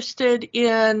uninterested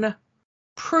in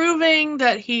proving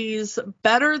that he's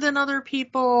better than other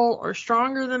people or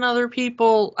stronger than other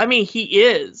people. I mean, he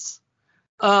is.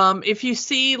 If you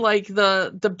see like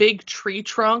the big tree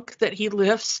trunk that he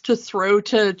lifts to throw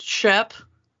to Shep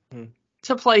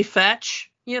to play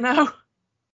fetch,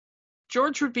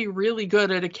 George would be really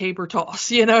good at a caber toss.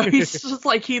 He's just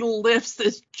like, he lifts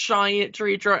this giant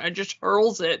tree trunk and just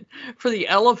hurls it for the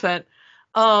elephant.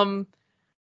 And,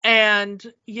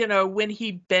 when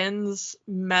he bends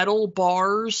metal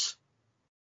bars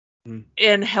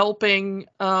in helping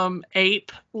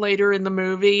Ape later in the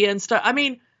movie and stuff. I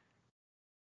mean,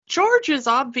 George is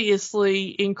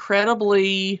obviously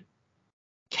incredibly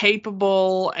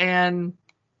capable and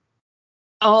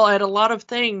at a lot of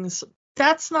things.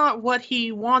 That's not what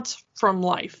he wants from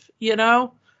life,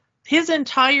 His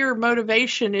entire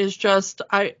motivation is just,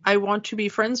 I want to be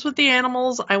friends with the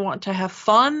animals. I want to have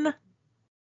fun.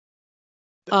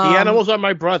 The animals are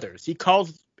my brothers. He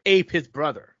calls Ape his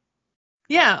brother.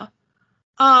 Yeah.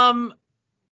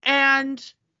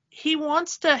 And he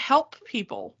wants to help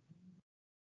people.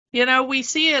 You know, we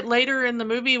see it later in the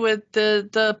movie with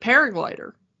the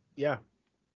paraglider. Yeah.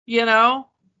 You know,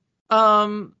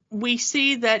 we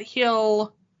see that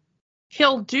he'll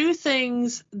do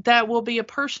things that will be a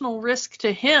personal risk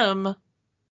to him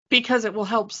because it will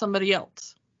help somebody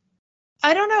else.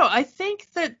 I don't know. I think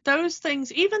that those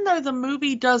things, even though the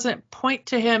movie doesn't point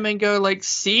to him and go like,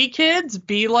 see kids,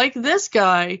 be like this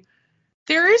guy,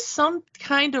 there is some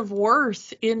kind of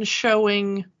worth in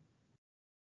showing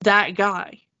that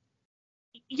guy.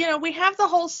 You know, we have the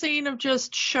whole scene of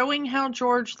just showing how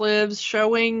George lives,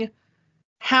 showing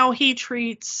how he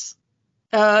treats,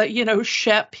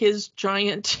 Shep, his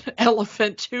giant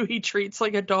elephant, who he treats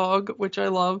like a dog, which I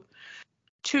love.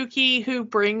 Tuki, who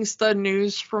brings the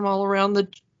news from all around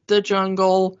the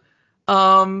jungle.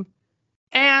 And,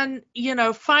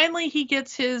 finally he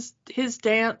gets his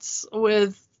dance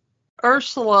with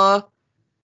Ursula,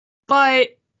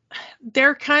 but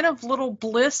their kind of little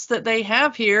bliss that they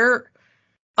have here,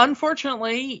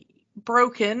 unfortunately,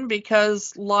 broken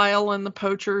because Lyle and the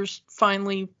poachers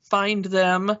finally find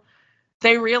them.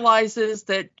 They realizes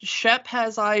that Shep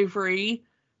has Ivory,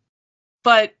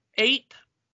 but Ape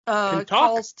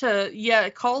calls to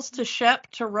Shep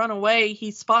to run away.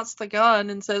 He spots the gun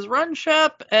and says, "Run,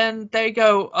 Shep!" And they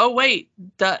go, "Oh wait,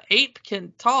 the ape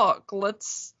can talk.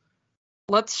 Let's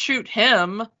shoot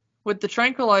him with the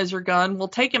tranquilizer gun. We'll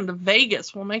take him to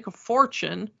Vegas. We'll make a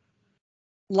fortune."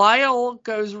 Lyle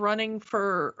goes running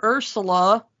for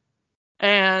Ursula,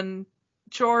 and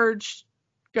George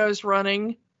goes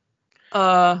running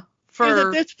for... And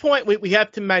at this point, we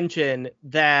have to mention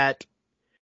that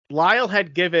Lyle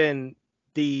had given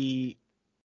the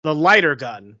lighter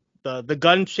gun, the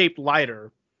gun-shaped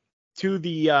lighter, to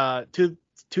the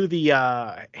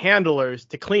handlers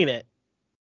to clean it,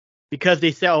 because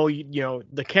they said, "Oh,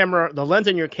 the lens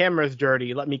in your camera is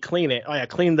dirty. Let me clean it. Oh yeah,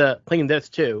 clean this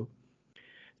too."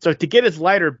 So to get his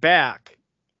lighter back,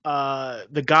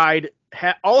 the guide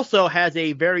also has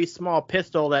a very small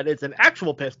pistol that is an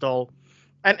actual pistol,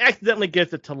 and accidentally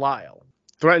gives it to Lyle.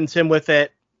 Threatens him with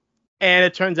it, and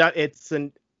it turns out it's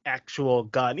an actual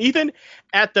gun. Even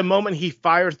at the moment he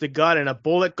fires the gun and a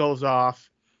bullet goes off,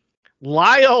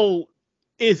 Lyle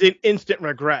is in instant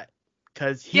regret.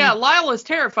 Lyle is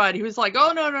terrified. He was like,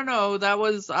 "Oh no, that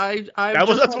was that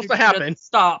was not supposed to happen.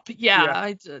 Stop."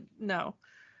 Yeah. No.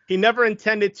 He never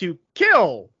intended to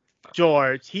kill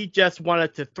George. He just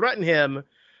wanted to threaten him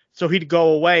so he'd go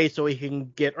away so he can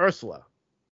get Ursula.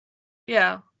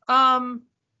 Yeah.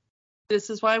 This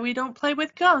is why we don't play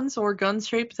with guns or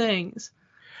gun-shaped things.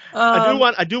 I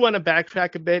do want to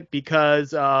backtrack a bit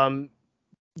because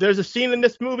there's a scene in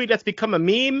this movie that's become a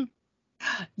meme.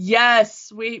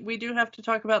 Yes, we do have to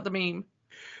talk about the meme.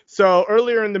 So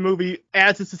earlier in the movie,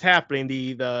 as this is happening,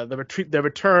 the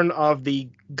return of the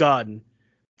gun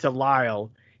to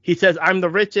Lyle, he says, "I'm the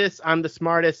richest, I'm the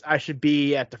smartest, I should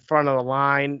be at the front of the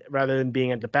line rather than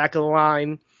being at the back of the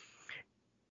line,"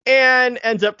 and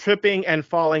ends up tripping and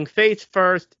falling face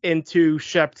first into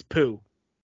Shep's poo.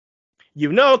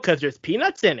 Because there's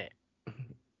peanuts in it.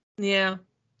 Yeah.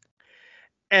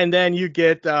 And then you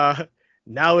get,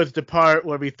 now is the part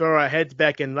where we throw our heads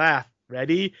back and laugh.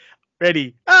 Ready?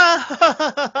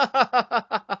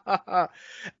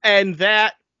 And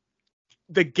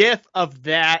the gif of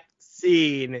that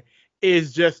scene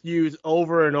is just used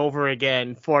over and over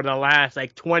again for the last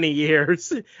 20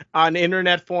 years on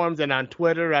internet forums and on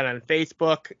Twitter and on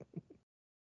Facebook.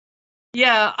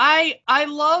 Yeah, I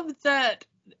love that.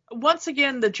 Once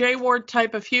again, the J Ward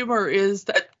type of humor is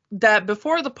that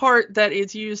before the part that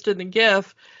is used in the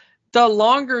gif, the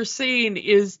longer scene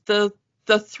is the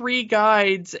three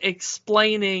guides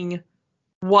explaining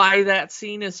why that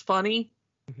scene is funny.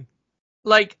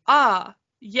 Like,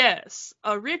 yes,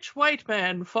 a rich white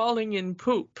man falling in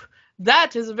poop.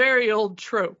 That is a very old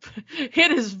trope.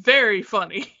 It is very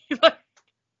funny.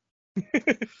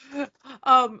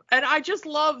 And I just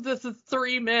love the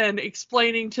three men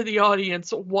explaining to the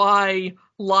audience why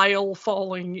Lyle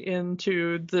falling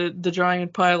into the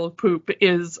giant pile of poop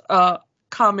is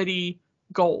comedy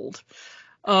gold.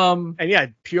 And yeah,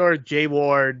 pure J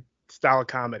Ward style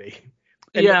comedy.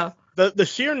 And yeah. The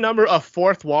sheer number of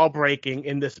fourth wall breaking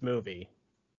in this movie.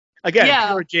 Again,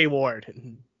 pure J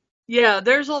Ward. Yeah,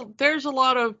 there's a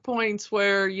lot of points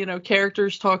where,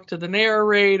 characters talk to the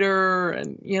narrator,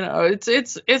 and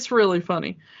it's really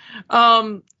funny.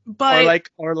 But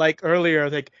or like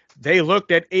earlier, they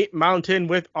looked at Ape Mountain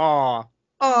with awe.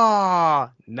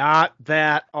 Aw, not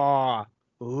that awe.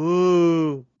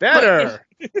 Ooh, better.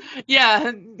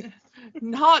 Yeah,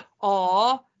 not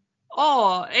awe.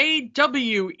 Awe,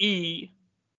 AWE.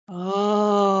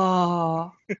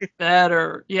 Oh,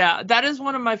 better. Yeah, that is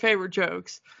one of my favorite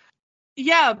jokes.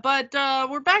 Yeah, but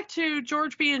we're back to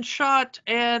George being shot,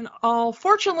 and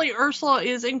fortunately Ursula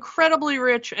is incredibly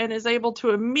rich and is able to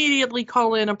immediately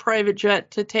call in a private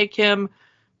jet to take him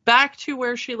back to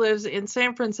where she lives in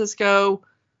San Francisco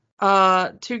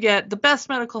to get the best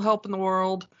medical help in the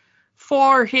world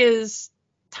for his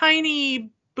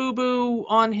tiny boo-boo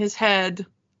on his head.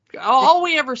 All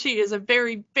we ever see is a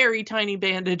very, very tiny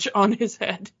bandage on his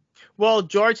head. Well,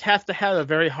 George has to have a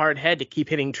very hard head to keep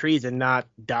hitting trees and not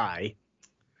die.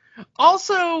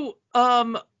 Also,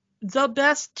 the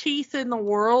best teeth in the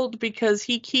world because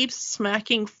he keeps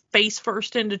smacking face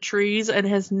first into trees and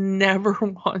has never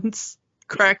once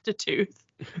cracked a tooth.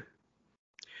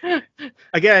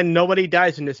 Again, nobody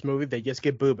dies in this movie. They just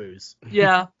get boo-boos.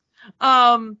 Yeah.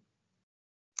 But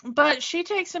she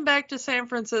takes him back to San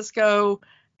Francisco,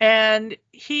 and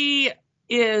he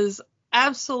is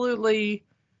absolutely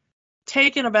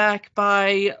taken aback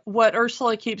by what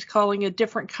Ursula keeps calling a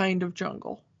different kind of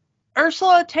jungle.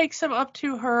 Ursula takes him up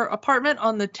to her apartment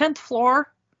on the 10th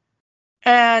floor,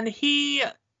 and he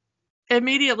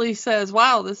immediately says,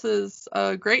 wow, this is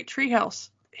a great treehouse.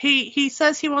 He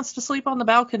says he wants to sleep on the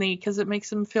balcony because it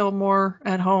makes him feel more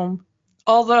at home.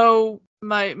 Although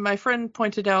my friend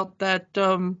pointed out that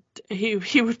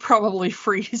he would probably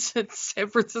freeze in San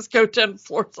Francisco 10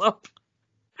 floors up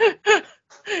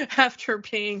after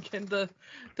being in the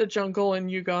jungle in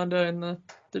Uganda and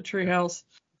the treehouse.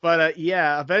 But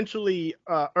yeah, eventually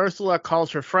Ursula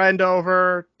calls her friend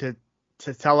over to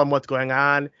tell him what's going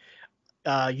on.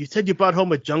 You said you brought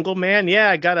home a jungle man?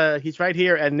 Yeah, he's right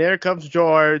here. And there comes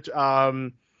George,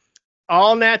 all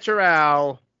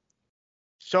natural,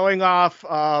 showing off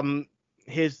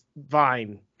his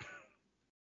vine.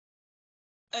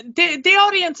 The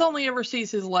audience only ever sees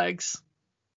his legs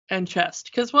and chest,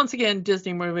 because once again,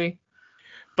 Disney movie.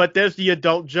 But there's the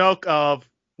adult joke of,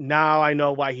 now I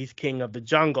know why he's king of the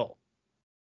jungle.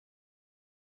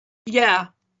 Yeah.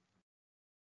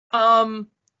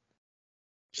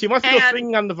 She wants to go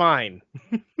swinging on the vine.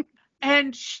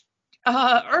 And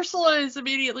Ursula is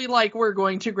immediately like, we're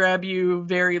going to grab you a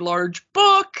very large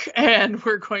book, and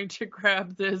we're going to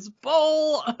grab this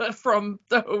bowl from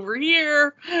over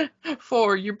here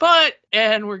for your butt,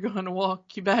 and we're going to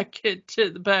walk you back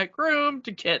into the back room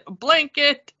to get a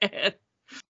blanket. And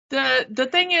the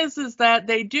thing is that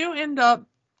they do end up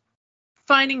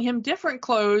finding him different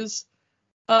clothes,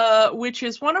 which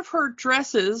is one of her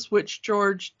dresses, which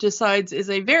George decides is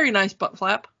a very nice butt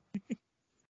flap.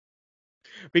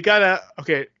 We gotta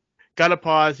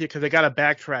pause here because I gotta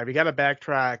backtrack. We gotta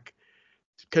backtrack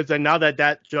because now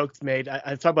that joke's made,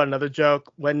 I talk about another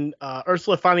joke. When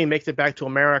Ursula finally makes it back to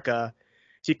America,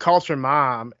 she calls her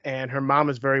mom, and her mom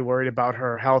is very worried about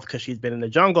her health because she's been in the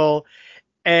jungle,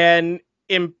 and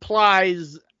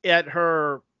implies that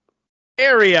her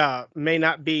area may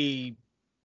not be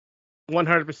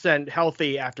 100%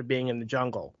 healthy after being in the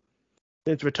jungle.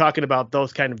 Since we're talking about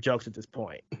those kind of jokes at this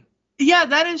point. Yeah,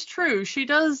 that is true. She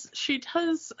does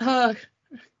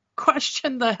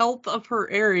question the health of her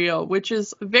area, which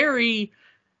is a very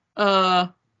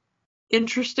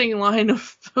interesting line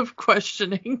of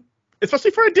questioning.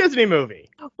 Especially for a Disney movie.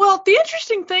 Well, the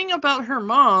interesting thing about her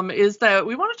mom is that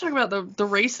we want to talk about the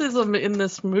racism in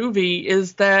this movie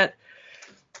is that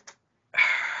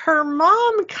her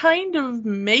mom kind of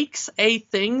makes a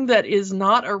thing that is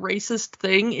not a racist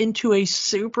thing into a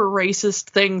super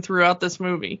racist thing throughout this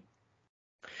movie.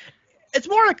 It's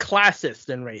more a classist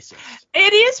than racist.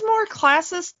 It is more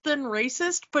classist than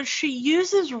racist, but she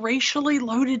uses racially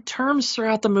loaded terms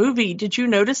throughout the movie. Did you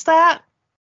notice that?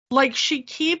 Like, she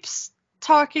keeps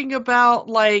talking about,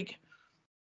 like,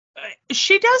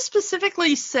 she does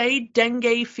specifically say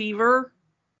dengue fever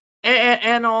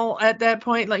and all at that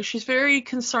point. Like, she's very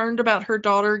concerned about her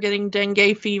daughter getting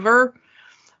dengue fever.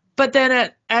 But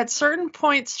then at certain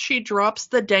points, she drops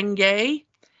the dengue.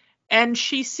 And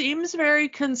she seems very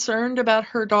concerned about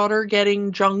her daughter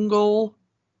getting jungle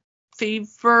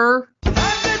fever. I've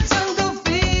got jungle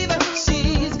fever.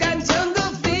 She's got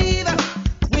jungle fever.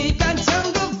 We got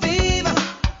jungle fever.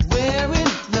 We're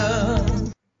in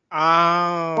love.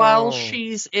 Oh. While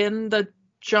she's in the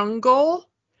jungle.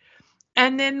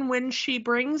 And then when she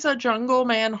brings a jungle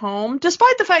man home,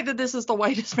 despite the fact that this is the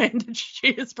whitest man that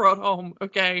she has brought home,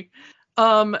 okay,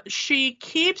 she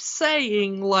keeps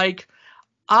saying, like,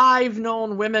 I've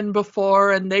known women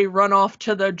before and they run off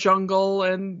to the jungle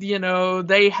and, you know,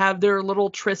 they have their little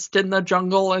tryst in the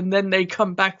jungle and then they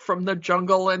come back from the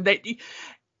jungle and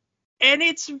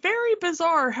it's very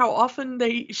bizarre how often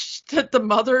that the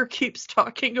mother keeps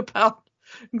talking about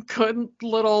good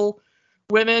little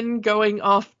women going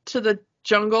off to the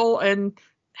jungle and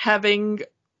having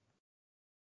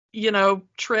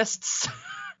trysts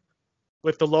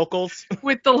With the locals.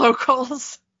 with the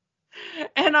locals.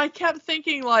 And I kept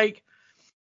thinking, like,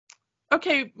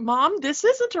 okay, Mom, this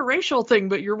isn't a racial thing,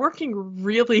 but you're working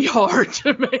really hard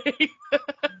to make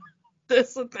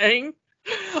this a thing.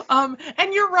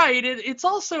 And you're right. It's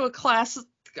also a class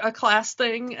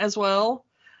thing as well.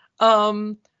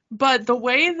 But the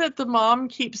way that the mom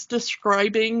keeps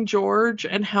describing George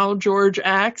and how George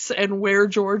acts and where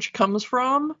George comes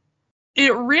from,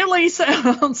 it really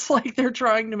sounds like they're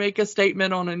trying to make a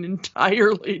statement on an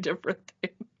entirely different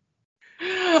thing.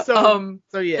 So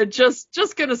yeah.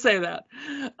 Just gonna say that.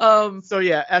 So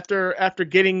yeah, after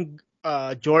getting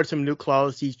George some new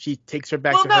clothes, she takes her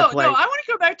back to her place. No, I want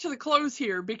to go back to the clothes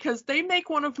here because they make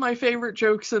one of my favorite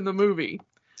jokes in the movie,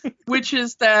 which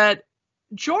is that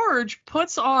George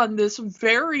puts on this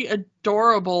very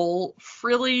adorable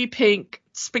frilly pink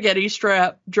spaghetti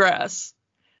strap dress,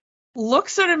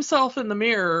 looks at himself in the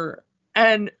mirror,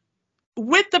 and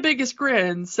with the biggest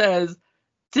grin says,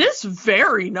 "This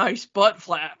very nice butt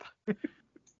flap."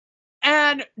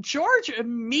 And George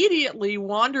immediately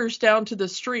wanders down to the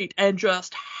street and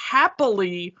just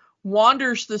happily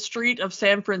wanders the street of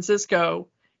San Francisco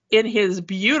in his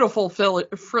beautiful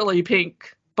frilly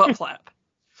pink butt flap.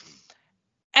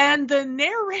 And the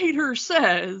narrator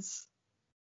says,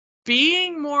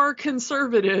 being more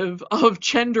conservative of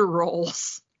gender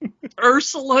roles,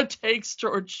 Ursula takes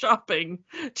George shopping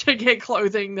to get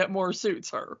clothing that more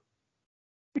suits her.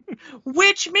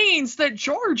 Which means that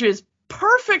George is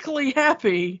perfectly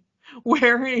happy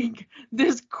wearing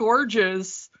this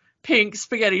gorgeous pink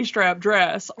spaghetti strap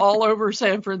dress all over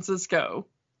San Francisco.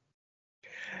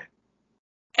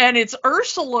 And it's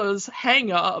Ursula's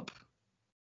hang up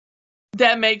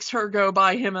that makes her go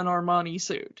buy him an Armani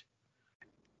suit.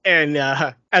 And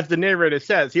as the narrator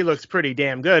says, he looks pretty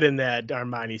damn good in that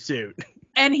Armani suit.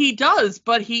 And he does,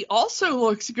 but he also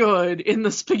looks good in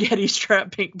the spaghetti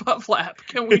strap pink butt flap.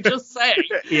 Can we just say?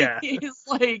 Yeah. He's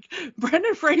like,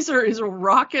 Brendan Fraser is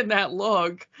rocking that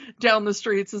look down the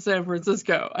streets of San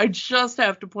Francisco. I just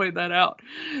have to point that out.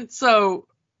 So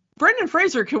Brendan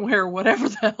Fraser can wear whatever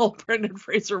the hell Brendan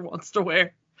Fraser wants to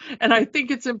wear. And I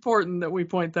think it's important that we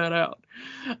point that out.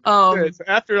 So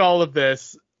after all of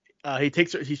this,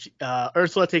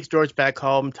 Ursula takes George back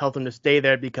home, tells him to stay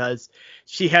there because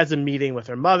she has a meeting with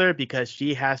her mother because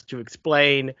she has to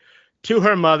explain to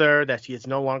her mother that she is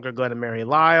no longer going to marry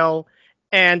Lyle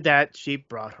and that she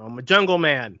brought home a jungle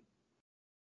man.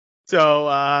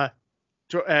 So,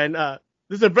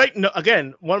 this is a great,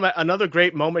 again, another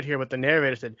great moment here with the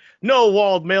narrator said, "No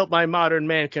walled my modern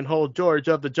man can hold George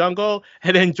of the jungle."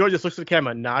 And then George just looks at the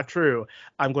camera, "Not true.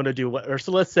 I'm going to do what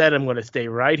Ursula said. I'm going to stay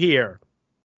right here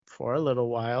for a little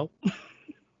while."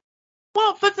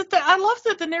 Well, but I love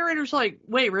that the narrator's like,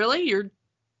 "Wait, really?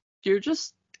 You're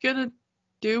just gonna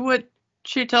do what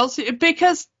she tells you?"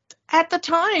 Because at the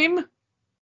time,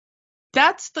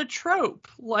 that's the trope.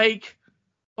 Like,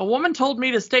 a woman told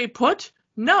me to stay put.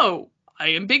 No, I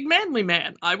am big manly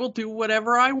man. I will do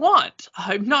whatever I want.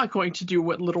 I'm not going to do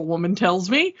what little woman tells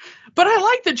me. But I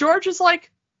like that George is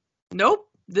like, nope,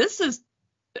 this is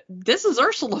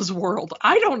Ursula's world.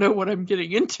 I don't know what I'm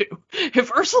getting into.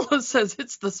 If Ursula says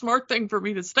it's the smart thing for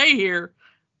me to stay here,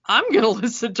 I'm going to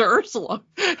listen to Ursula.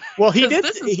 Well,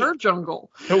 this is her jungle.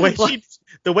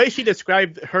 The way she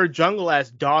described her jungle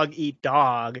as dog eat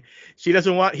dog, he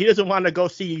doesn't want to go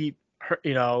see her,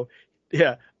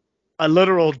 a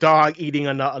literal dog eating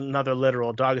another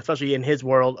literal dog, especially in his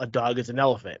world, a dog is an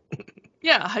elephant.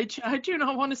 Yeah, I do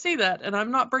not want to see that, and I'm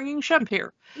not bringing Shep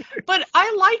here. But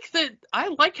I like that. I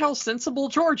like how sensible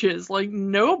George is. Like,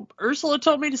 nope, Ursula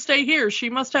told me to stay here.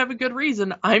 She must have a good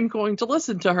reason. I'm going to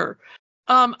listen to her.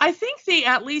 I think the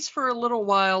at least for a little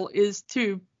while is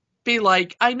to be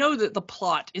like, I know that the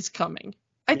plot is coming.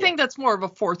 I think that's more of a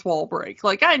fourth wall break.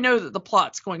 Like, I know that the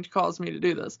plot's going to cause me to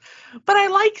do this. But I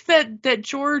like that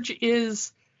George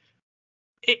is...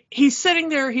 He's sitting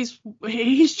there, he's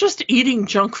just eating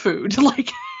junk food.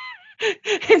 Like,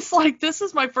 it's like, this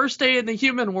is my first day in the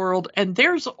human world, and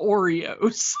there's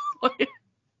Oreos.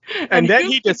 and then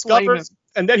he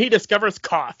discovers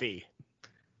coffee.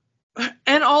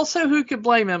 And also, who could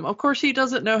blame him? Of course, he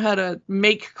doesn't know how to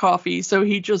make coffee, so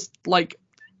he just, like,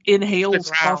 inhales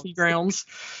coffee grounds.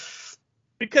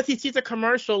 Because he sees a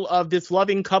commercial of this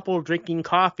loving couple drinking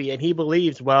coffee, and he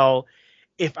believes, well,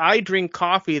 if I drink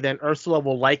coffee, then Ursula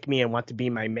will like me and want to be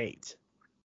my mate.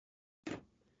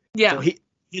 Yeah. So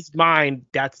his mind,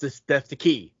 that's the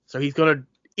key. So he's gonna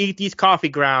eat these coffee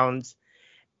grounds,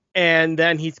 and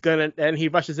then he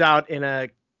rushes out in a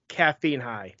caffeine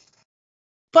high.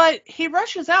 But he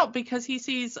rushes out because he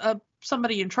sees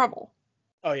somebody in trouble.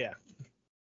 Oh yeah.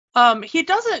 He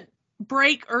doesn't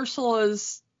break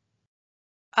Ursula's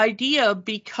idea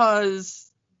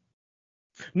because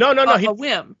No. of a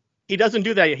whim. He doesn't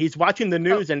do that yet. He's watching the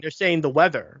news and they're saying the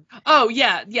weather. Oh,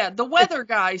 yeah. The weather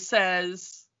guy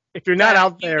says If you're not that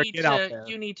out there, get out there.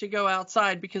 you need to go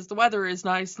outside because the weather is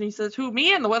nice. And he says, who,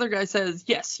 me? And the weather guy says,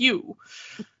 yes, you.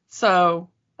 So,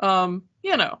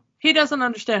 he doesn't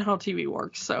understand how TV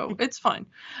works, so it's fine.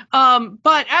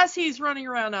 But as he's running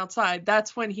around outside,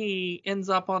 that's when he ends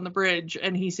up on the bridge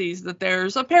and he sees that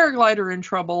there's a paraglider in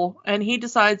trouble, and he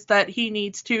decides that he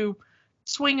needs to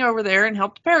swing over there and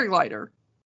help the paraglider.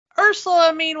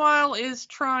 Ursula, meanwhile, is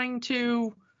trying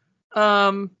to...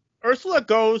 Ursula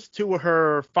goes to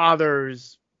her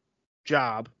father's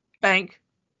job. Bank.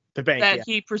 The bank, that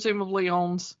he presumably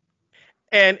owns.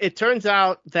 And it turns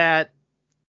out that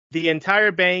the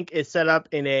entire bank is set up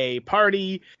in a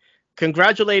party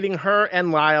congratulating her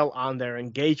and Lyle on their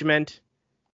engagement.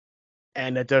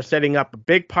 And that they're setting up a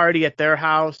big party at their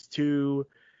house to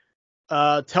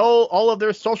tell all of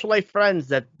their social life friends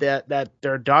that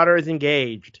their daughter is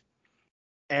engaged.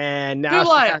 And now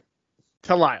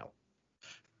to Lyle.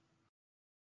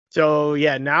 So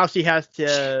yeah, now she has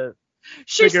to.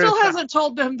 She still hasn't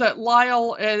told them that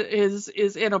Lyle is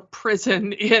in a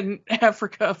prison in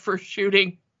Africa for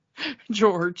shooting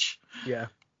George. Yeah.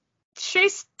 She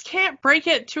can't break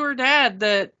it to her dad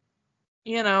that,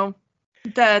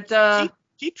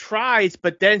 She tries,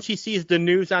 but then she sees the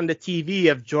news on the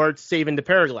TV of George saving the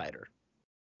paraglider.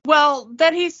 Well,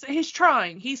 that he's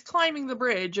trying. He's climbing the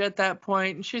bridge at that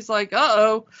point, and she's like,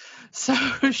 uh-oh. So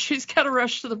she's got to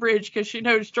rush to the bridge because she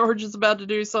knows George is about to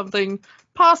do something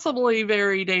possibly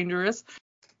very dangerous.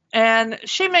 And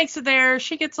she makes it there.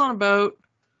 She gets on a boat.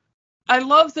 I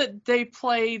love that they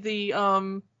play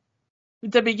the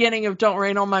beginning of Don't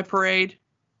Rain on My Parade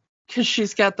because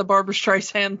she's got the Barbra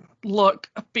Streisand look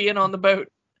of being on the boat.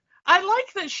 I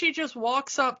like that she just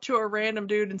walks up to a random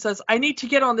dude and says, I need to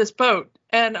get on this boat.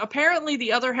 And apparently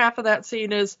the other half of that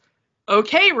scene is,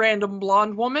 okay, random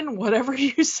blonde woman, whatever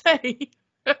you say.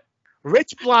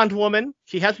 Rich blonde woman.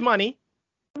 She has money.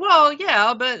 Well,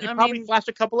 yeah, but she probably flashed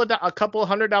a couple of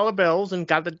 $100 bills and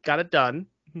got it done.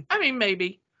 I mean,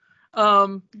 maybe.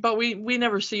 But we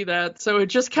never see that. So it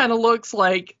just kind of looks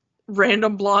like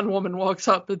random blonde woman walks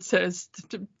up and says,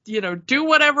 do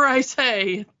whatever I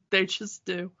say. They just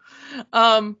do.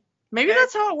 Maybe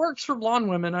that's how it works for blonde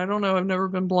women. I don't know. I've never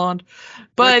been blonde.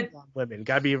 But rich blonde women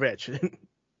gotta be rich.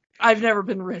 I've never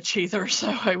been rich either, so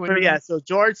I wouldn't. But yeah, so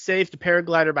George saves the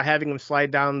paraglider by having him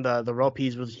slide down the rope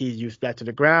he's used that to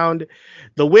the ground.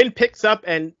 The wind picks up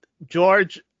and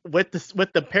George with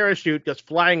the parachute just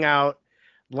flying out,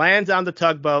 lands on the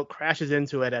tugboat, crashes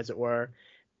into it as it were.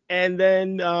 And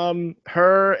then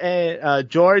her and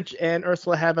George and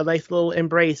Ursula have a nice little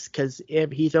embrace because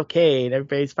he's okay and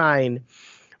everybody's fine,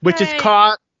 which is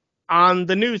caught on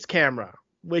the news camera,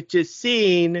 which is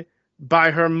seen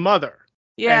by her mother.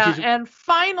 Yeah, and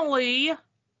finally,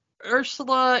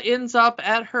 Ursula ends up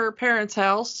at her parents'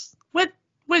 house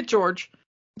with George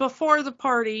before the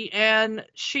party, and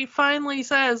she finally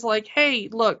says, like, hey,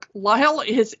 look, Lyle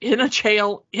is in a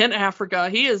jail in Africa.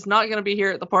 He is not going to be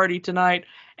here at the party tonight.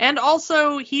 And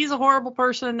also, he's a horrible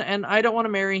person, and I don't want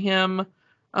to marry him.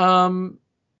 I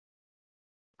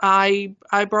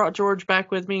brought George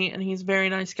back with me, and he's a very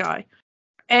nice guy.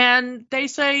 And they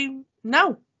say,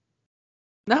 no.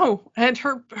 And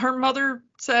her mother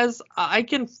says, I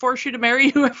can force you to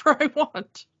marry whoever I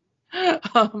want.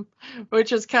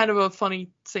 Which is kind of a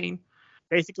funny scene.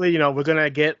 Basically, we're going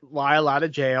to get Lyle out of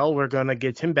jail. We're going to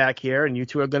get him back here, and you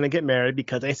two are going to get married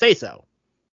because I say so.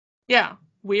 Yeah.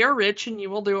 We are rich and you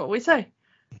will do what we say.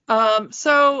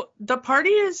 So the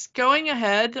party is going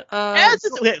ahead. As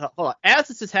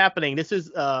this is happening, this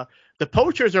is the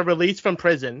poachers are released from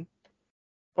prison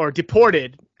or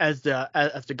deported, as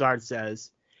the guard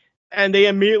says, and they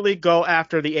immediately go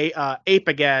after the ape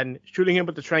again, shooting him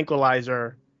with the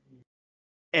tranquilizer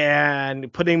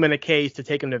and putting him in a cage to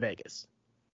take him to Vegas.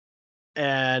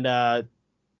 And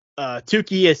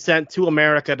Tukey is sent to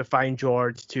America to find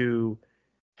George to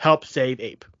help save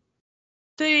Ape.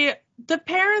 The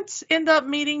parents end up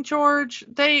meeting George.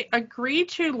 They agree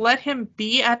to let him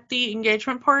be at the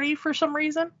engagement party for some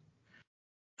reason.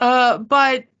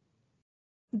 But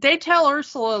they tell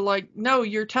Ursula, like, no,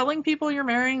 you're telling people you're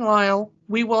marrying Lyle.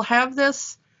 We will have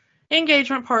this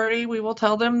engagement party. We will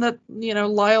tell them that,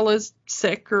 Lyle is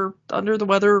sick or under the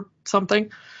weather or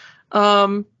something.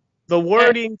 The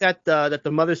wording that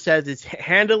the mother says is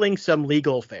handling some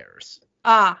legal affairs.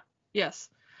 Ah, yes.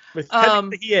 Which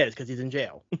technically he is because he's in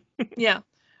jail. Yeah.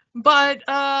 But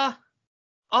all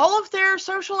of their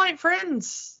socialite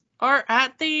friends are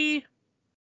at the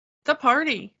the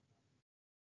party.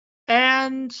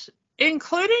 And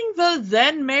including the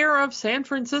then mayor of San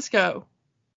Francisco,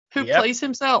 who Yep. plays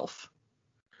himself.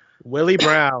 Willie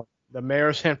Brown, the mayor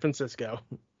of San Francisco.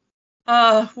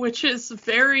 Which is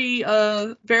very,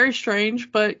 very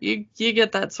strange, but you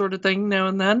get that sort of thing now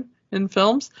and then in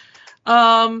films.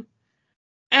 And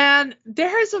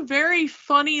there is a very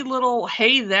funny little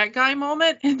 "hey, that guy"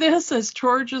 moment in this as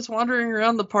George is wandering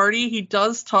around the party. He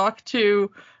does talk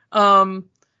to an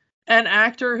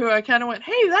actor who I kind of went,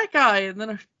 "Hey, that guy," and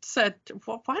then I said,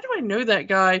 well, "Why do I know that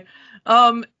guy?"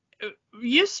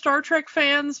 You Star Trek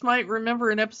fans might remember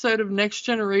an episode of Next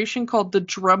Generation called The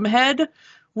Drumhead,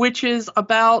 which is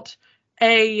about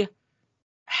a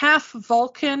half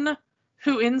Vulcan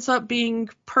who ends up being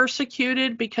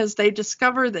persecuted because they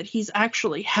discover that he's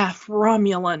actually half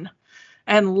Romulan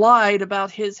and lied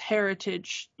about his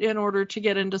heritage in order to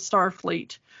get into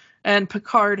Starfleet. And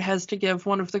Picard has to give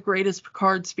one of the greatest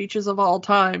Picard speeches of all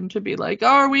time to be like,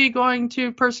 are we going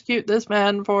to persecute this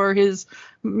man for his,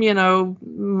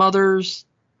 mother's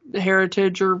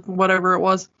heritage or whatever it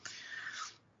was?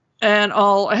 And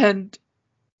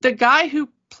the guy who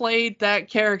played that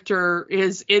character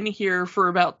is in here for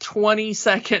about 20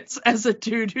 seconds as a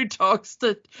dude who talks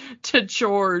to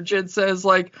George and says,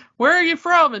 like, where are you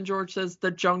from? And George says, the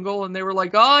jungle. And they were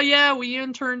like, oh, yeah, we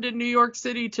interned in New York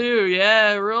City, too.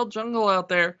 Yeah, real jungle out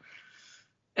there.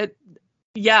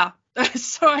 Yeah.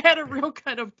 So I had a real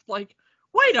kind of like,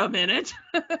 wait a minute.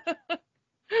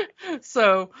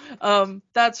 So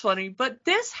that's funny. But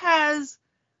this has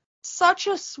such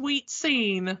a sweet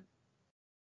scene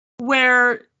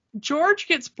where George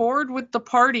gets bored with the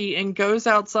party and goes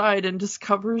outside and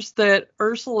discovers that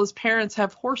Ursula's parents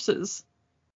have horses.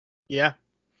 Yeah.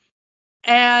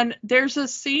 And there's a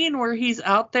scene where he's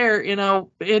out there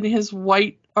in his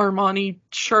white Armani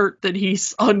shirt that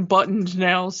he's unbuttoned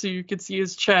now so you can see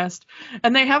his chest.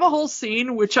 And they have a whole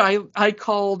scene which I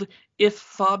called If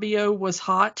Fabio Was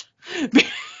Hot.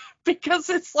 Because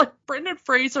it's like Brendan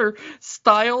Fraser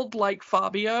styled like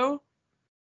Fabio,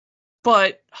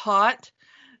 but hot,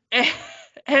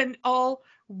 and all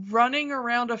running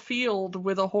around a field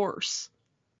with a horse.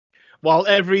 While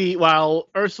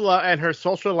Ursula and her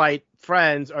socialite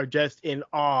friends are just in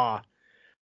awe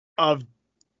of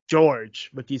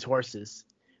George with these horses.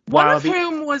 One of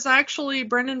whom was actually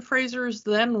Brendan Fraser's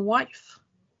then wife.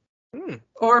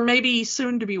 Or maybe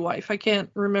soon to be wife. I can't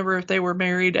remember if they were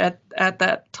married at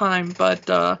that time, but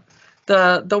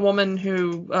the woman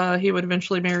who he would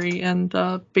eventually marry and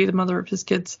be the mother of his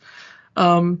kids,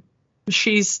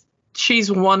 she's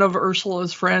one of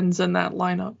Ursula's friends in that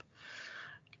lineup.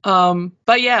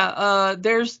 But yeah,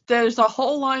 there's a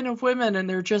whole line of women and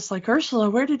they're just like, Ursula,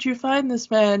 where did you find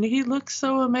this man? He looks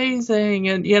so amazing.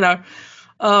 And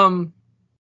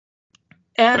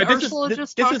and Ursula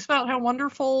just talks about how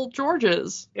wonderful George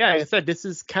is. Yeah, like I said, this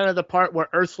is kind of the part where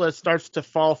Ursula starts to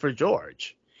fall for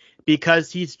George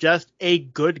because he's just a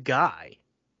good guy.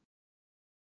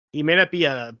 He may not be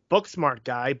a book smart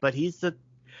guy, but he's the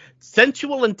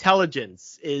sensual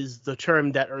intelligence is the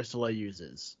term that Ursula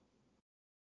uses.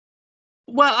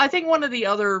 Well, I think one of the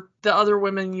other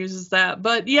women uses that,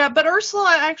 but yeah, but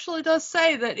Ursula actually does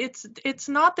say that it's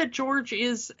not that George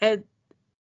is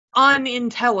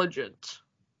unintelligent.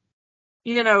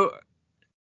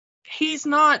 He's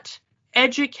not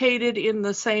educated in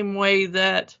the same way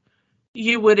that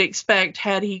you would expect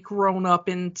had he grown up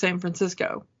in San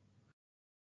Francisco.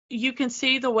 You can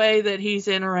see the way that he's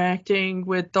interacting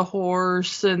with the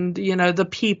horse and, the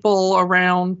people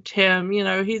around him.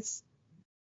 He's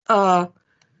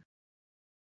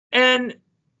and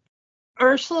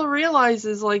Ursula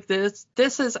realizes like this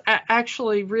is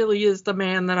actually really is the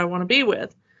man that I want to be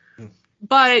with.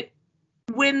 But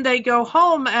when they go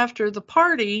home after the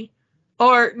party,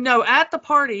 at the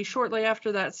party shortly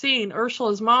after that scene,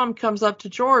 Ursula's mom comes up to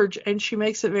George and she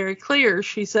makes it very clear.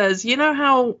 She says, you know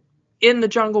how in the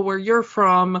jungle where you're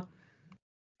from,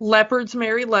 leopards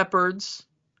marry leopards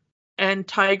and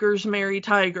tigers marry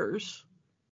tigers.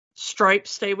 Stripes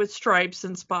stay with stripes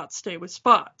and spots stay with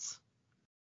spots.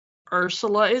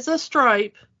 Ursula is a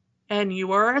stripe and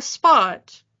you are a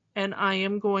spot and I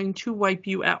am going to wipe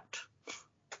you out.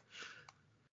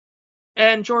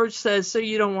 And George says, so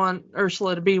you don't want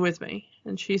Ursula to be with me?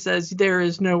 And she says, there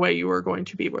is no way you are going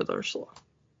to be with Ursula.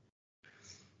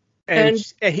 And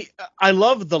I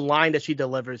love the line that she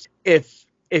delivers. If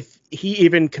he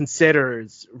even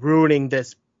considers ruining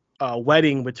this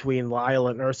wedding between Lyle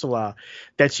and Ursula,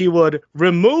 that she would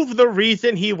remove the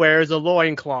reason he wears a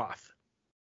loincloth.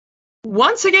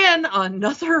 Once again,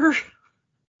 another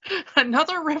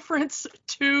reference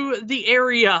to the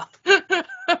area.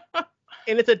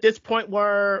 And it's at this point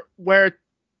where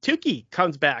Tukey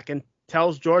comes back and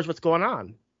tells George what's going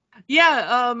on.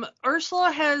 Yeah,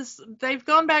 they've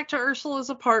gone back to Ursula's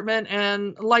apartment,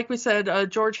 and like we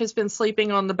said, George has been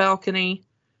sleeping on the balcony.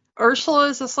 Ursula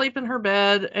is asleep in her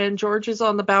bed, and George is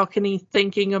on the balcony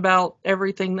thinking about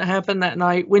everything that happened that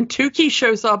night when Tukey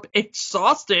shows up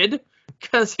exhausted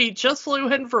because he just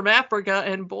flew in from Africa,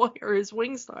 and boy, are his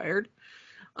wings tired.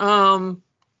 And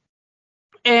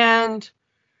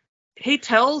he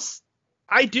tells...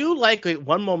 I do like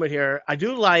one moment here. I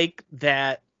do like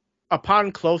that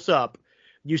upon close up,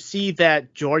 you see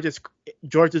that George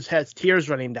has tears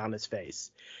running down his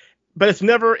face, but it's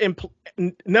never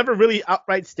really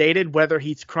outright stated whether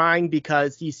he's crying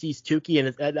because he sees Tukey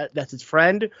and that's his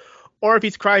friend, or if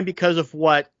he's crying because of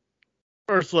what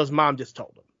Ursula's mom just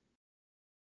told him.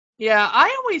 Yeah,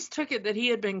 I always took it that he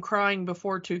had been crying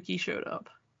before Tukey showed up.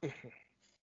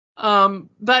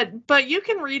 But you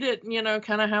can read it,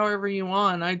 kind of however you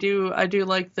want. I do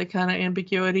like the kind of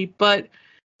ambiguity, but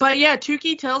yeah,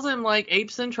 Tukey tells him like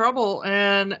Ape's in trouble,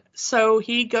 and so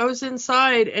he goes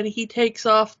inside and he takes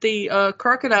off the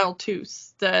crocodile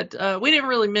tooth that we didn't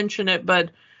really mention it, but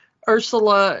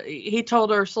he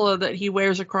told Ursula that he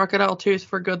wears a crocodile tooth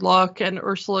for good luck, and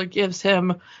Ursula gives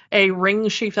him a ring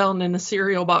she found in a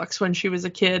cereal box when she was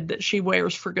a kid that she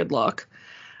wears for good luck.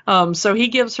 So he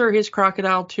gives her his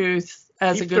crocodile tooth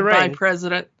as a goodbye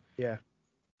present. Yeah.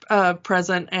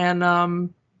 Present, and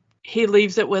he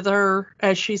leaves it with her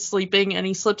as she's sleeping, and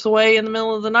he slips away in the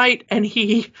middle of the night, and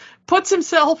he puts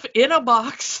himself in a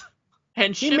box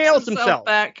and ships himself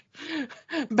back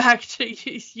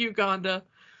to Uganda.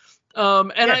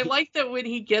 I like that when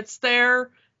he gets there,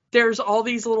 there's all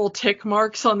these little tick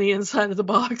marks on the inside of the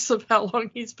box of how long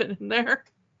he's been in there.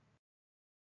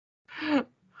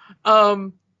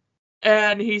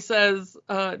 And he says,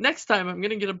 next time I'm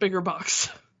going to get a bigger box.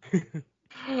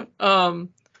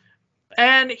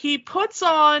 And he puts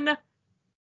on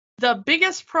the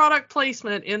biggest product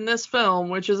placement in this film,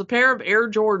 which is a pair of Air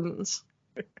Jordans.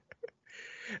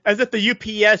 As if the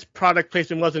UPS product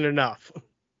placement wasn't enough.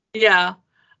 Yeah.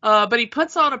 But he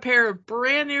puts on a pair of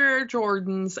brand new Air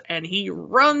Jordans, and he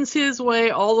runs his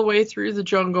way all the way through the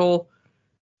jungle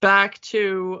back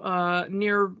to the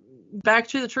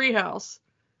treehouse.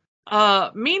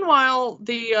 Meanwhile,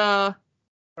 the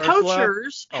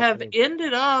poachers have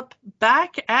ended up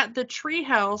back at the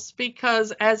treehouse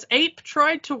because, as Ape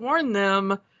tried to warn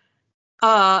them,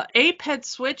 Ape had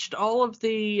switched all of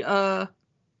the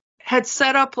had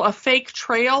set up a fake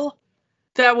trail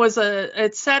that was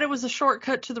it said it was a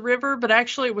shortcut to the river, but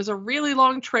actually it was a really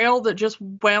long trail that just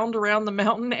wound around the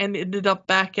mountain and ended up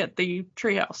back at the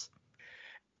treehouse.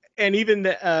 And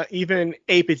even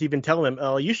Ape is even telling him,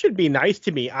 "Oh, you should be nice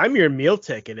to me. I'm your meal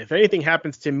ticket. If anything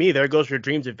happens to me, there goes your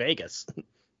dreams of Vegas."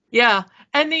 Yeah,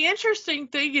 and the interesting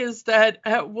thing is that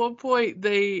at one point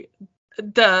the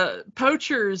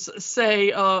poachers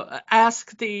say,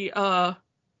 ask the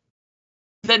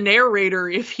narrator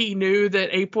if he knew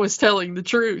that Ape was telling the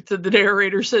truth, and the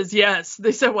narrator says yes.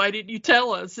 They said, "Why didn't you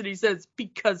tell us?" And he says,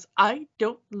 "Because I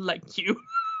don't like you."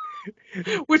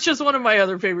 Which is one of my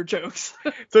other favorite jokes.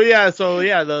 So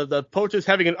the poacher's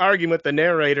having an argument with the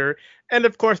narrator, and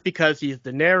of course, because he's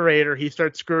the narrator, he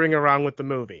starts screwing around with the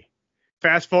movie,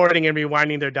 fast forwarding and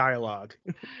rewinding their dialogue.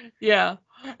 Yeah.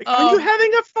 Are you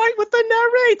having a fight with the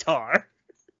narrator?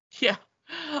 Yeah.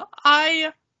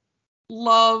 I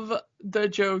love the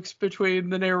jokes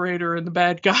between the narrator and the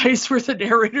bad guys, where the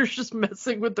narrator's just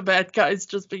messing with the bad guys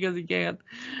just because he can.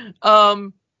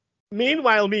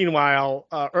 Meanwhile,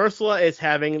 Ursula is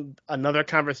having another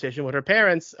conversation with her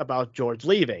parents about George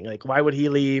leaving. Like, why would he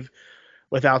leave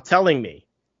without telling me?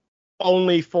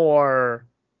 Only for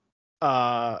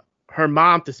her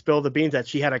mom to spill the beans that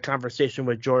she had a conversation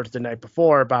with George the night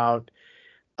before about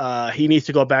he needs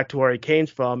to go back to where he came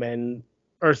from, and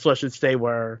Ursula should stay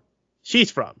where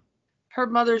she's from. Her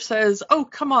mother says, "Oh,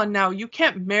 come on now. You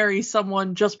can't marry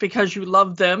someone just because you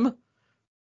love them."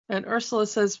 And Ursula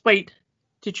says, "Wait.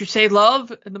 Did you say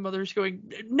love?" And the mother's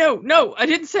going, No, I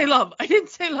didn't say love. I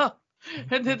didn't say love.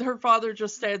 And then her father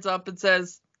just stands up and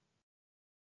says,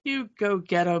 "You go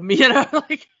get him."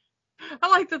 Like, I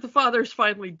like that the father's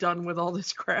finally done with all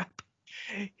this crap.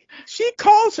 He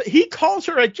calls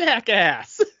her a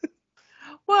jackass.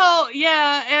 Well,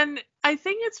 yeah, and I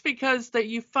think it's because that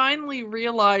you finally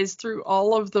realize through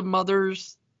all of the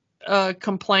mother's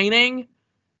complaining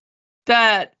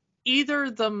that either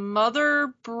the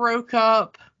mother broke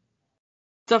up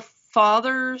the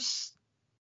father's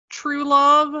true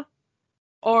love,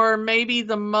 or maybe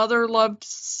the mother loved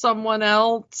someone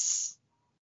else.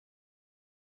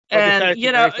 And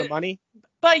for money.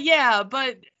 But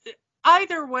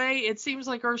either way, it seems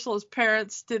like Ursula's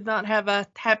parents did not have a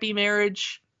happy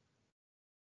marriage,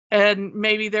 and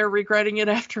maybe they're regretting it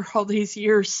after all these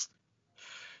years.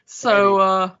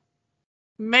 So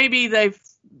maybe they've,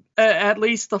 at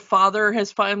least the father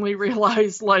has finally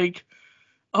realized, like,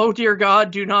 oh dear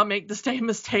God, do not make the same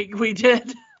mistake we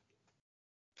did.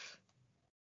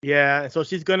 Yeah, so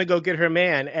she's going to go get her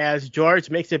man as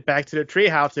George makes it back to the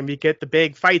treehouse, and we get the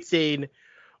big fight scene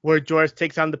where George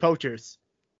takes on the poachers.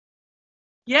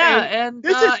 Yeah, and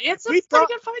it's a pretty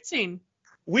good fight scene.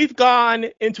 We've gone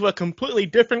into a completely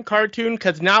different cartoon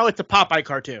because now it's a Popeye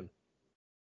cartoon.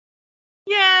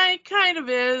 Yeah, it kind of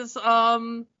is.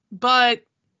 But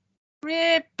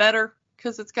better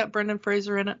because it's got Brendan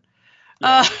Fraser in it.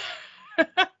 Yeah.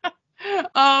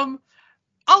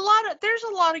 There's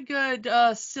a lot of good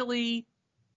silly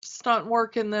stunt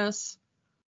work in this.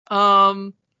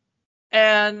 And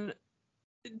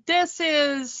this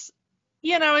is,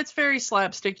 it's very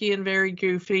slapsticky and very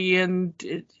goofy, and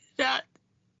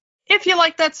if you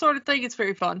like that sort of thing, it's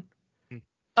very fun.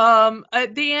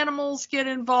 The animals get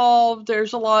involved.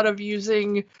 There's a lot of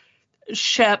using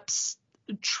Shep's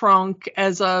trunk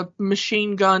as a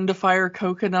machine gun to fire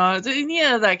coconuts,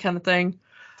 that kind of thing.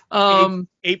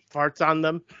 Ape farts on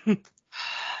them.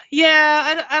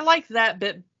 Yeah, I like that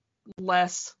bit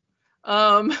less.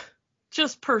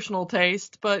 Just personal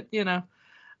taste, but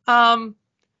I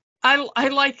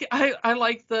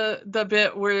like the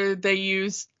bit where they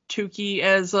use Tukey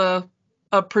as a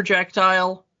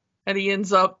projectile, and he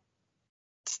ends up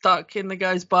stuck in the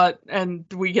guy's butt, and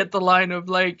we get the line of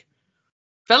like,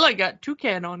 "Fella got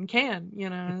toucan on can,"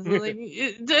 Like,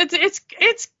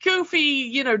 it's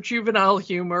goofy, juvenile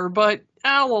humor, but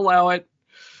I'll allow it,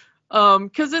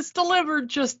 because it's delivered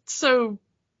just so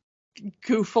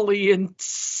goofily and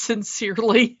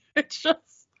sincerely. It's just,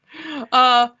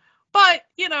 but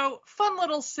fun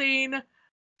little scene.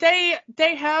 They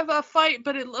have a fight,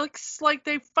 but it looks like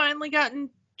they've finally gotten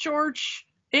George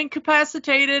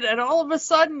incapacitated, and all of a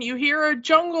sudden you hear a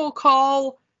jungle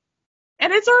call,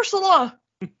 and it's Ursula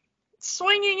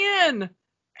swinging in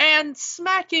and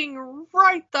smacking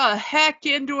right the heck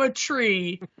into a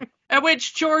tree, at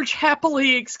which George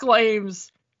happily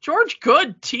exclaims, "George,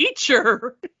 good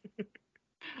teacher."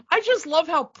 I just love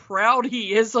how proud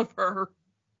he is of her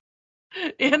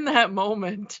in that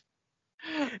moment.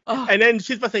 And then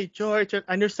she's about to say, "George,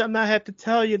 there's something I have to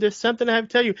tell you. There's something I have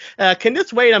to tell you. Can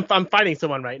this wait? I'm fighting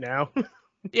someone right now."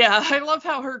 Yeah, I love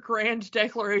how her grand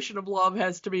declaration of love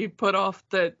has to be put off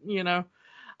that,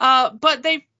 but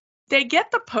they get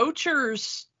the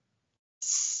poachers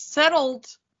settled,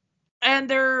 and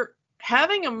they're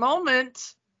having a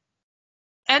moment,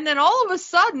 and then all of a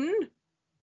sudden,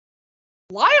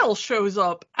 Lyle shows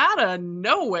up out of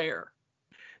nowhere.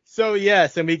 So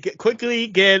yes, and we quickly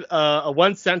get a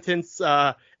one-sentence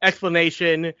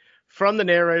explanation from the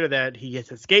narrator that he has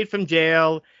escaped from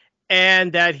jail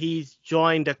and that he's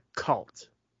joined a cult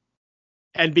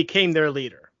and became their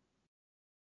leader.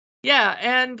 Yeah,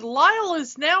 and Lyle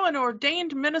is now an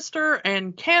ordained minister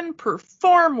and can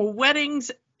perform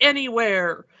weddings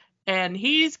anywhere. And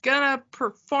he's gonna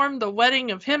perform the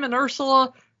wedding of him and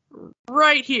Ursula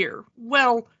right here.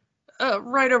 Well,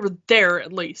 right over there,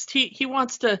 at least. He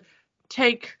wants to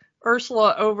take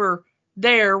Ursula over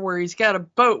there where he's got a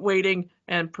boat waiting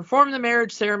and perform the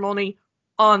marriage ceremony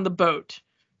on the boat.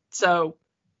 So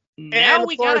now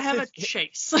we gotta have a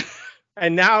chase.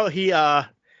 And now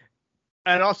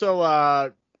and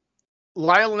also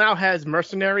Lyle now has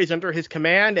mercenaries under his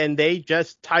command, and they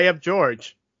just tie up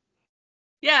George.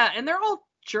 Yeah, and they're all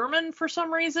German for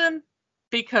some reason,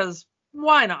 because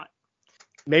why not?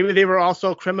 Maybe they were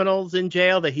also criminals in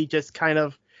jail that he just kind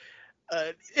of,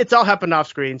 it's all happened off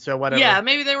screen, so whatever. Yeah,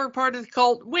 maybe they were part of the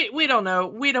cult. We don't know.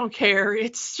 We don't care.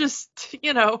 It's just,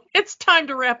 it's time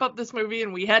to wrap up this movie,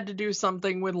 and we had to do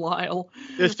something with Lyle.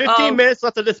 There's 15 minutes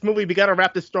left of this movie. We got to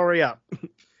wrap this story up.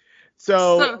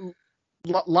 So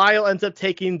Lyle ends up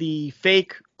taking the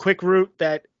fake quick route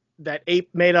that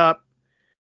Ape made up,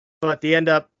 but they end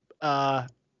up,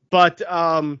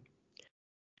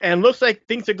 and looks like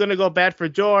things are going to go bad for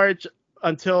George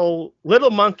until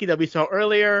Little Monkey that we saw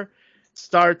earlier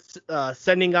starts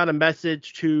sending out a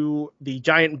message to the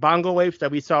giant bongo waves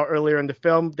that we saw earlier in the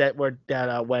film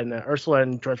when Ursula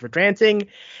and George were dancing,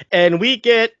 and we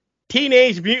get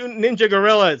Teenage Mutant Ninja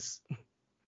Gorillas.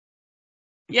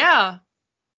 Yeah.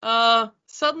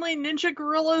 Suddenly Ninja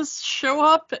Gorillas show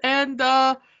up and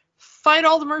fight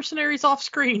all the mercenaries off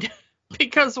screen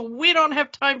because we don't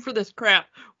have time for this crap.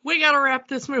 We gotta wrap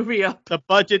this movie up. The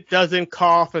budget doesn't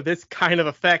call for this kind of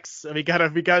effects. We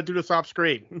gotta do this off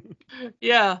screen.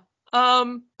 Yeah.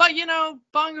 But you know,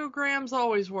 bongograms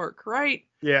always work, right?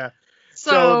 Yeah.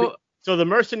 So So the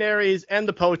mercenaries and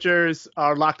the poachers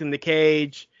are locked in the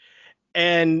cage,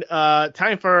 and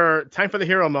time for the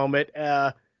hero moment.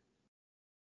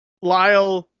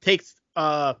 Lyle takes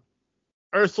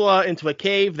Ursula into a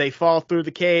cave. They fall through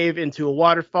the cave into a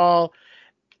waterfall,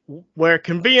 where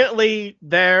conveniently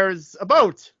there's a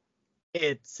boat.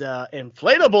 It's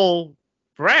inflatable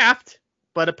raft,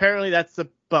 but apparently that's the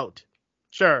boat.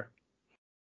 Sure.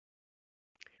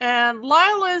 and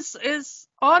Lyle is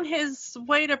on his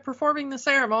way to performing the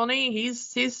ceremony.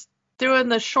 He's doing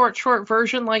the short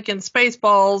version like in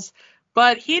Spaceballs,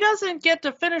 but he doesn't get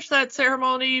to finish that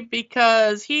ceremony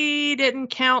because he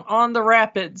didn't count on the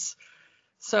rapids.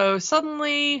 So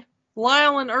suddenly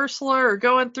Lyle and Ursula are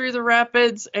going through the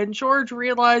rapids, and George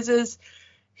realizes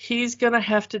he's gonna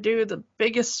have to do the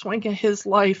biggest swing of his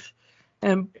life,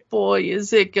 and boy,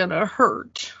 is it gonna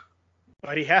hurt.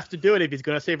 But he has to do it if he's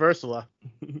going to save Ursula.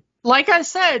 Like I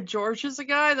said, George is a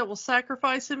guy that will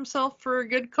sacrifice himself for a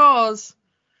good cause.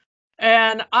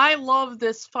 And I love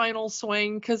this final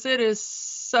swing because it is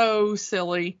so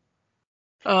silly.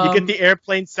 You get the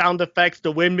airplane sound effects,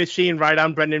 the wind machine right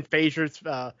on Brendan Fraser's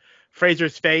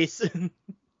face.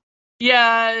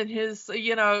 Yeah, and his,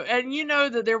 and you know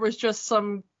that there was just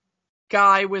some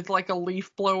guy with like a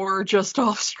leaf blower just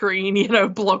off screen,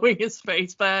 blowing his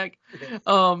face back.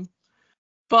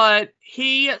 But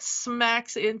he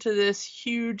smacks into this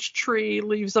huge tree,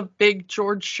 leaves a big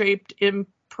George-shaped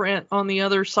imprint on the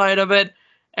other side of it,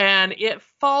 and it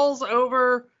falls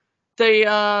over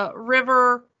the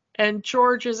river, and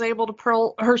George is able to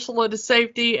pull Ursula to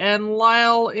safety, and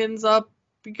Lyle ends up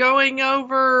going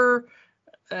over.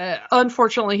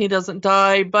 Unfortunately, he doesn't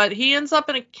die, but he ends up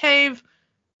in a cave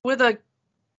with a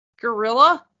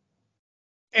gorilla.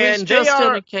 And Who's just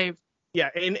in a cave.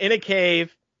 Yeah, in a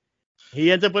cave. He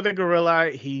ends up with a gorilla.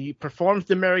 He performs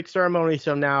the marriage ceremony,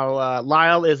 so now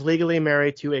Lyle is legally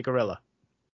married to a gorilla.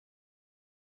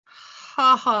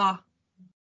 Haha.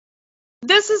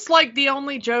 This is like the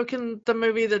only joke in the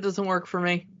movie that doesn't work for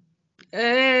me.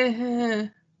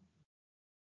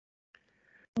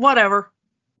 Whatever.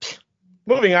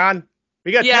 Moving on.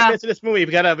 We got 10 Yeah. minutes of this movie.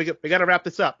 We gotta wrap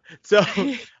this up. So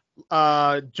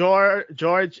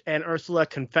George and Ursula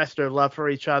confess their love for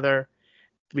each other.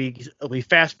 We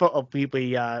fast forward.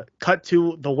 We cut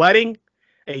to the wedding,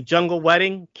 a jungle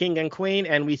wedding, king and queen,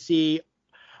 and we see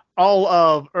all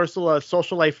of Ursula's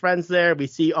social life friends there. We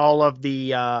see all of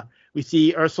the we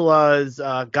see Ursula's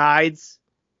guides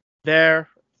there,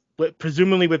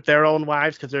 presumably with their own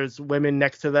wives, because there's women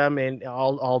next to them and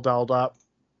all dolled up.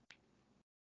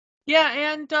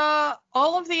 Yeah, and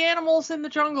all of the animals in the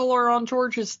jungle are on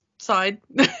George's side.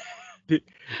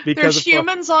 There's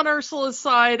humans on Ursula's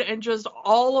side and just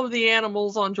all of the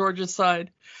animals on George's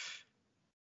side.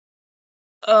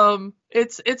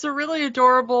 It's a really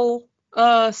adorable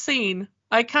scene.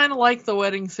 I kind of like the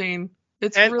wedding scene.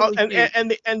 It's really cute.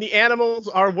 And the animals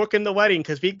are working the wedding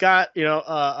because we got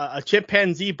a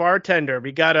chimpanzee bartender.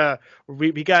 We got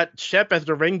Shep as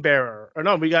the ring bearer. Or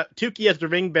no, we got Tukey as the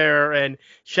ring bearer and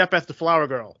Shep as the flower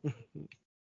girl.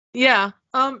 Yeah.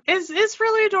 It's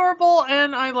really adorable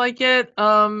and I like it.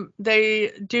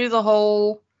 They do the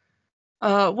whole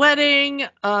wedding.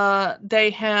 They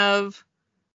have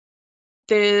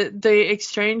the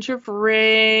exchange of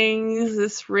rings.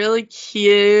 It's really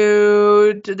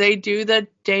cute. They do the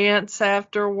dance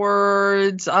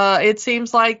afterwards. It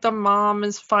seems like the mom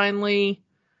is finally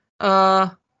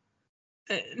not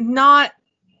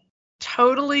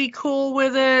totally cool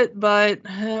with it, but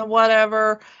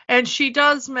whatever. And she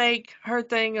does make her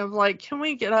thing of like, can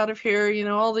we get out of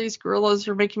here? All these gorillas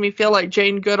are making me feel like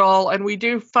Jane Goodall. And we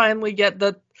do finally get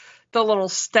the little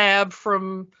stab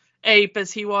from Ape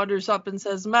as he wanders up and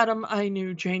says, "Madam, I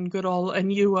knew Jane Goodall,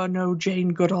 and you are no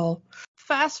Jane Goodall."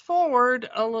 Fast forward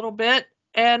a little bit,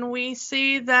 and we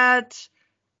see that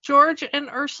George and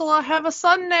Ursula have a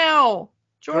son now.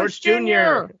 George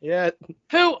Jr. Yeah.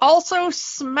 Who also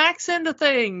smacks into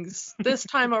things. This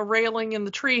time a railing in the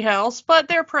treehouse, but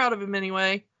they're proud of him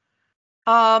anyway.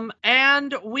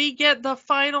 And we get the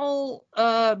final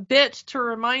bit to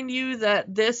remind you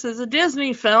that this is a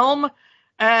Disney film,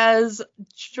 as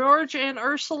George and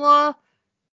Ursula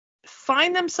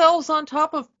find themselves on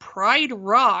top of Pride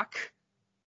Rock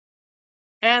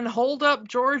and hold up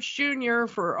George Jr.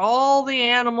 for all the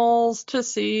animals to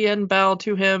see and bow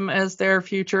to him as their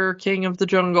future king of the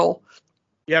jungle.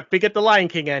 Yep, we get the Lion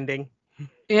King ending.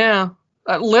 Yeah,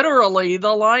 literally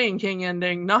the Lion King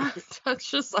ending.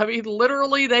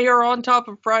 Literally they are on top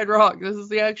of Pride Rock. This is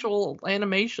the actual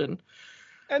animation.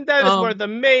 And that is where the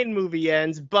main movie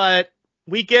ends, but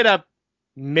we get a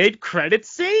mid-credit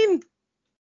scene?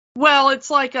 Well, it's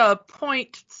like a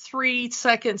 0.3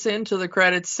 seconds into the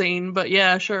credits scene, but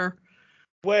yeah, sure.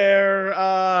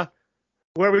 Where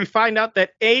we find out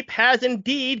that Ape has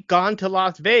indeed gone to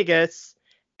Las Vegas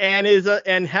and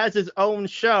has his own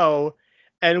show,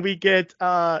 and we get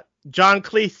John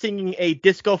Cleese singing a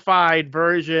disco-fied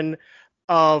version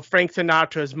of Frank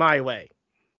Sinatra's "My Way,"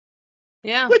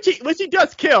 Yeah. which he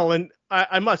does kill, and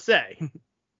I must say.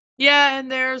 Yeah,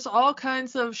 and there's all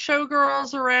kinds of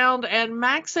showgirls around, and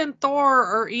Max and Thor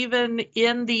are even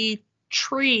in the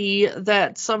tree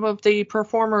that some of the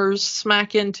performers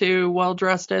smack into while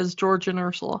dressed as George and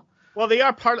Ursula. Well, they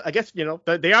are part. I guess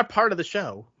they are part of the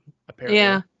show. Apparently.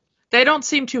 Yeah, they don't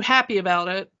seem too happy about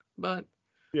it, but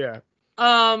Yeah.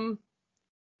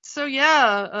 So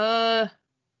yeah,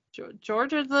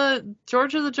 George of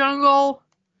the Jungle.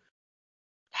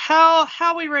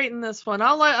 How we rating this one?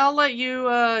 I'll let you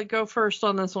go first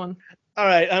on this one. All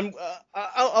right.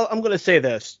 I'm gonna say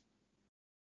this.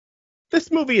 This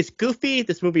movie is goofy.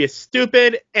 This movie is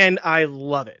stupid, and I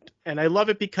love it. And I love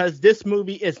it because this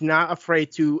movie is not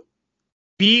afraid to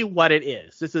be what it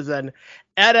is. This is an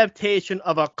adaptation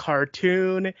of a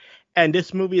cartoon, and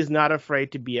this movie is not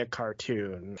afraid to be a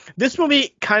cartoon. This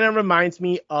movie kind of reminds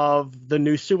me of the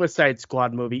new Suicide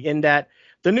Squad movie in that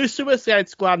the new Suicide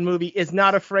Squad movie is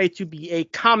not afraid to be a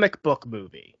comic book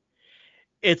movie.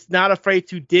 It's not afraid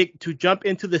to jump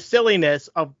into the silliness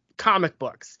of comic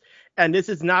books. And this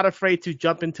is not afraid to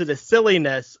jump into the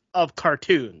silliness of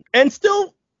cartoon and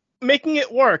still making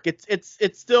it work. It's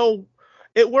still,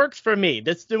 it works for me.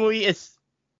 This movie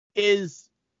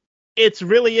it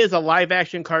really is a live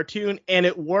action cartoon, and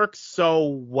it works so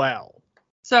well.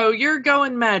 So you're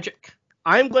going magic.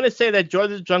 I'm going to say that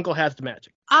George of the Jungle has the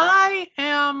magic. I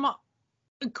am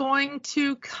going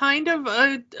to kind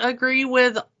of agree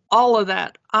with all of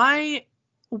that. I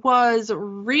was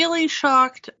really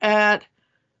shocked at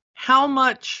how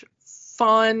much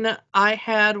fun I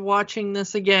had watching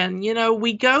this again. You know,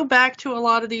 we go back to a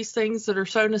lot of these things that are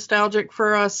so nostalgic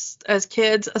for us as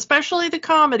kids, especially the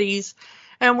comedies,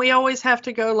 and we always have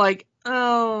to go like,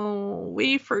 oh,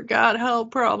 we forgot how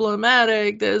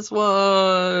problematic this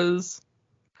was.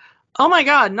 Oh my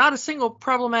God, not a single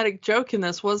problematic joke in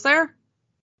this, was there?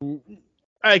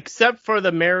 Except for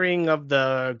the marrying of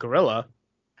the gorilla.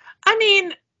 I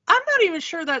mean, I'm not even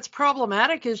sure that's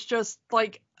problematic. It's just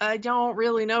like I don't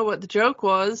really know what the joke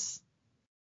was.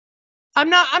 I'm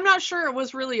not sure it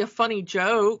was really a funny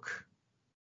joke.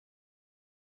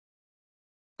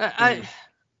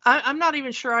 I'm not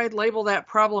even sure I'd label that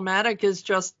problematic as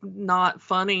just not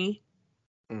funny.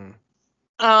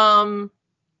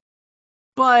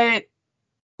 But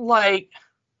like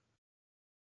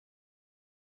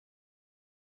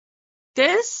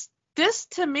this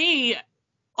to me,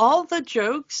 all the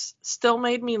jokes still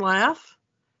made me laugh.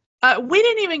 We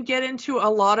didn't even get into a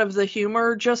lot of the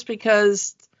humor just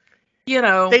because, you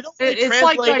know, it's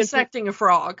like dissecting a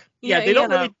frog. Yeah, they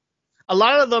don't really. A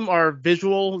lot of them are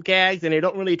visual gags, and they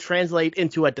don't really translate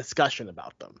into a discussion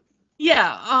about them.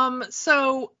 Yeah.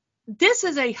 So this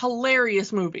is a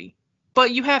hilarious movie,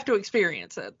 but you have to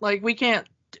experience it. Like, we can't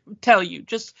tell you.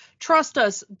 Just trust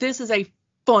us. This is a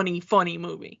funny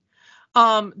movie.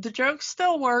 The jokes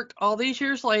still work all these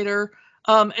years later.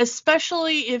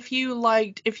 Especially if you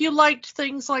liked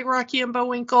things like Rocky and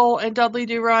Bullwinkle and Dudley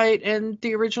Do Right and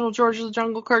the original George of the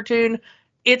Jungle cartoon,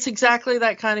 it's exactly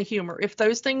that kind of humor. If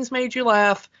those things made you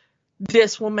laugh,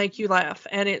 this will make you laugh,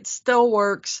 and it still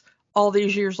works all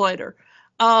these years later.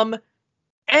 And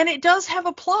it does have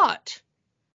a plot.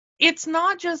 It's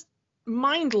not just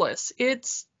mindless.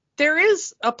 There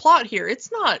is a plot here.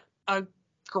 It's not a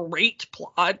great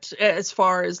plot as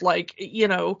far as, like, you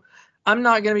know, I'm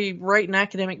not going to be writing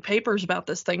academic papers about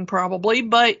this thing probably,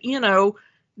 but, you know,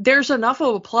 there's enough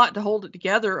of a plot to hold it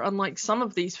together, unlike some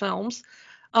of these films.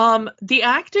 The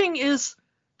acting is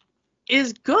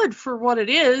good for what it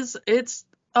is. It's,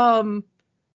 as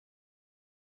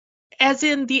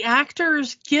in the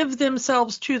actors give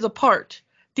themselves to the part.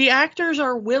 The actors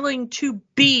are willing to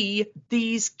be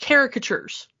these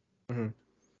caricatures.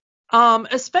 Mm-hmm.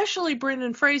 Especially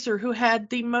Brendan Fraser, who had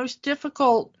the most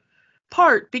difficult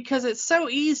part, because it's so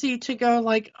easy to go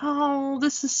like, oh,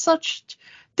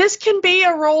 this can be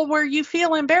a role where you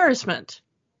feel embarrassment.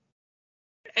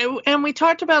 And we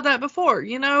talked about that before.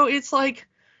 You know, it's like,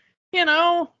 you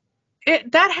know,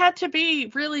 that had to be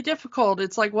really difficult.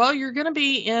 It's like, well, you're going to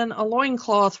be in a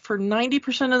loincloth for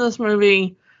 90% of this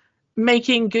movie,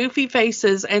 making goofy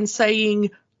faces and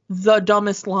saying the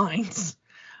dumbest lines.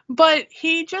 But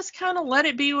he just kind of let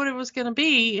it be what it was going to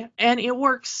be, and it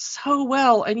works so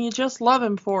well, and you just love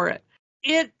him for it.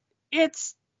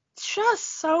 It's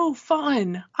just so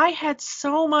fun. I had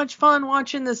so much fun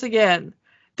watching this again.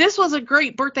 This was a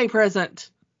great birthday present.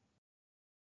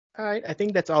 All right, I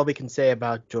think that's all we can say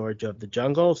about George of the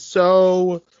Jungle.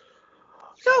 So,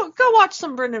 Go watch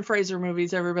some Brendan Fraser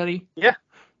movies, everybody. yeah.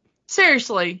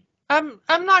 Seriously, I'm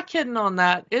not kidding on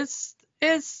that. It's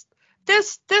this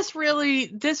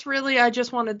really I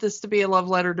just wanted this to be a love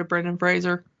letter to Brendan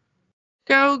Fraser.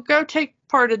 Go take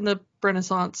part in the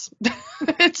Renaissance.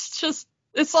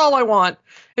 It's all I want.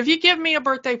 If you give me a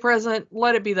birthday present,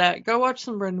 let it be that. Go watch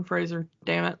some Brendan Fraser.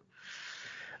 Damn it.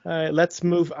 All right, let's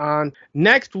move on.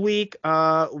 Next week,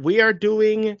 we are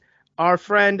doing our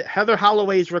friend Heather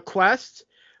Holloway's request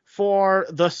for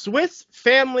the Swiss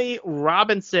Family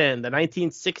Robinson, the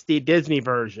 1960 Disney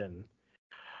version.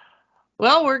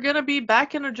 Well, we're gonna be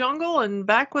back in a jungle and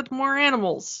back with more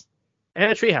animals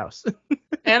And a treehouse.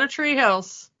 and a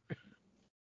treehouse.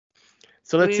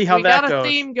 So let's see how we that got a goes.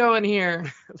 theme going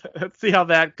here. Let's see how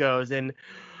that goes. And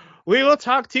we will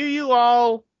talk to you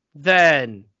all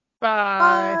then.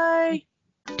 Bye.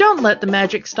 Bye. Don't let the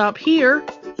magic stop here.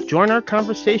 Join our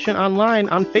conversation online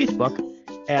on Facebook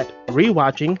at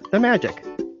Rewatching the Magic.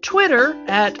 Twitter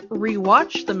at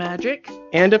Rewatch the Magic.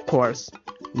 And of course,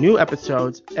 new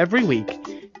episodes every week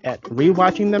at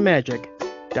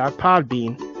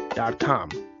rewatchingthemagic.podbean.com.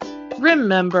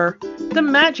 Remember, the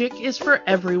magic is for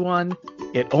everyone.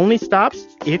 It only stops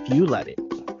if you let it.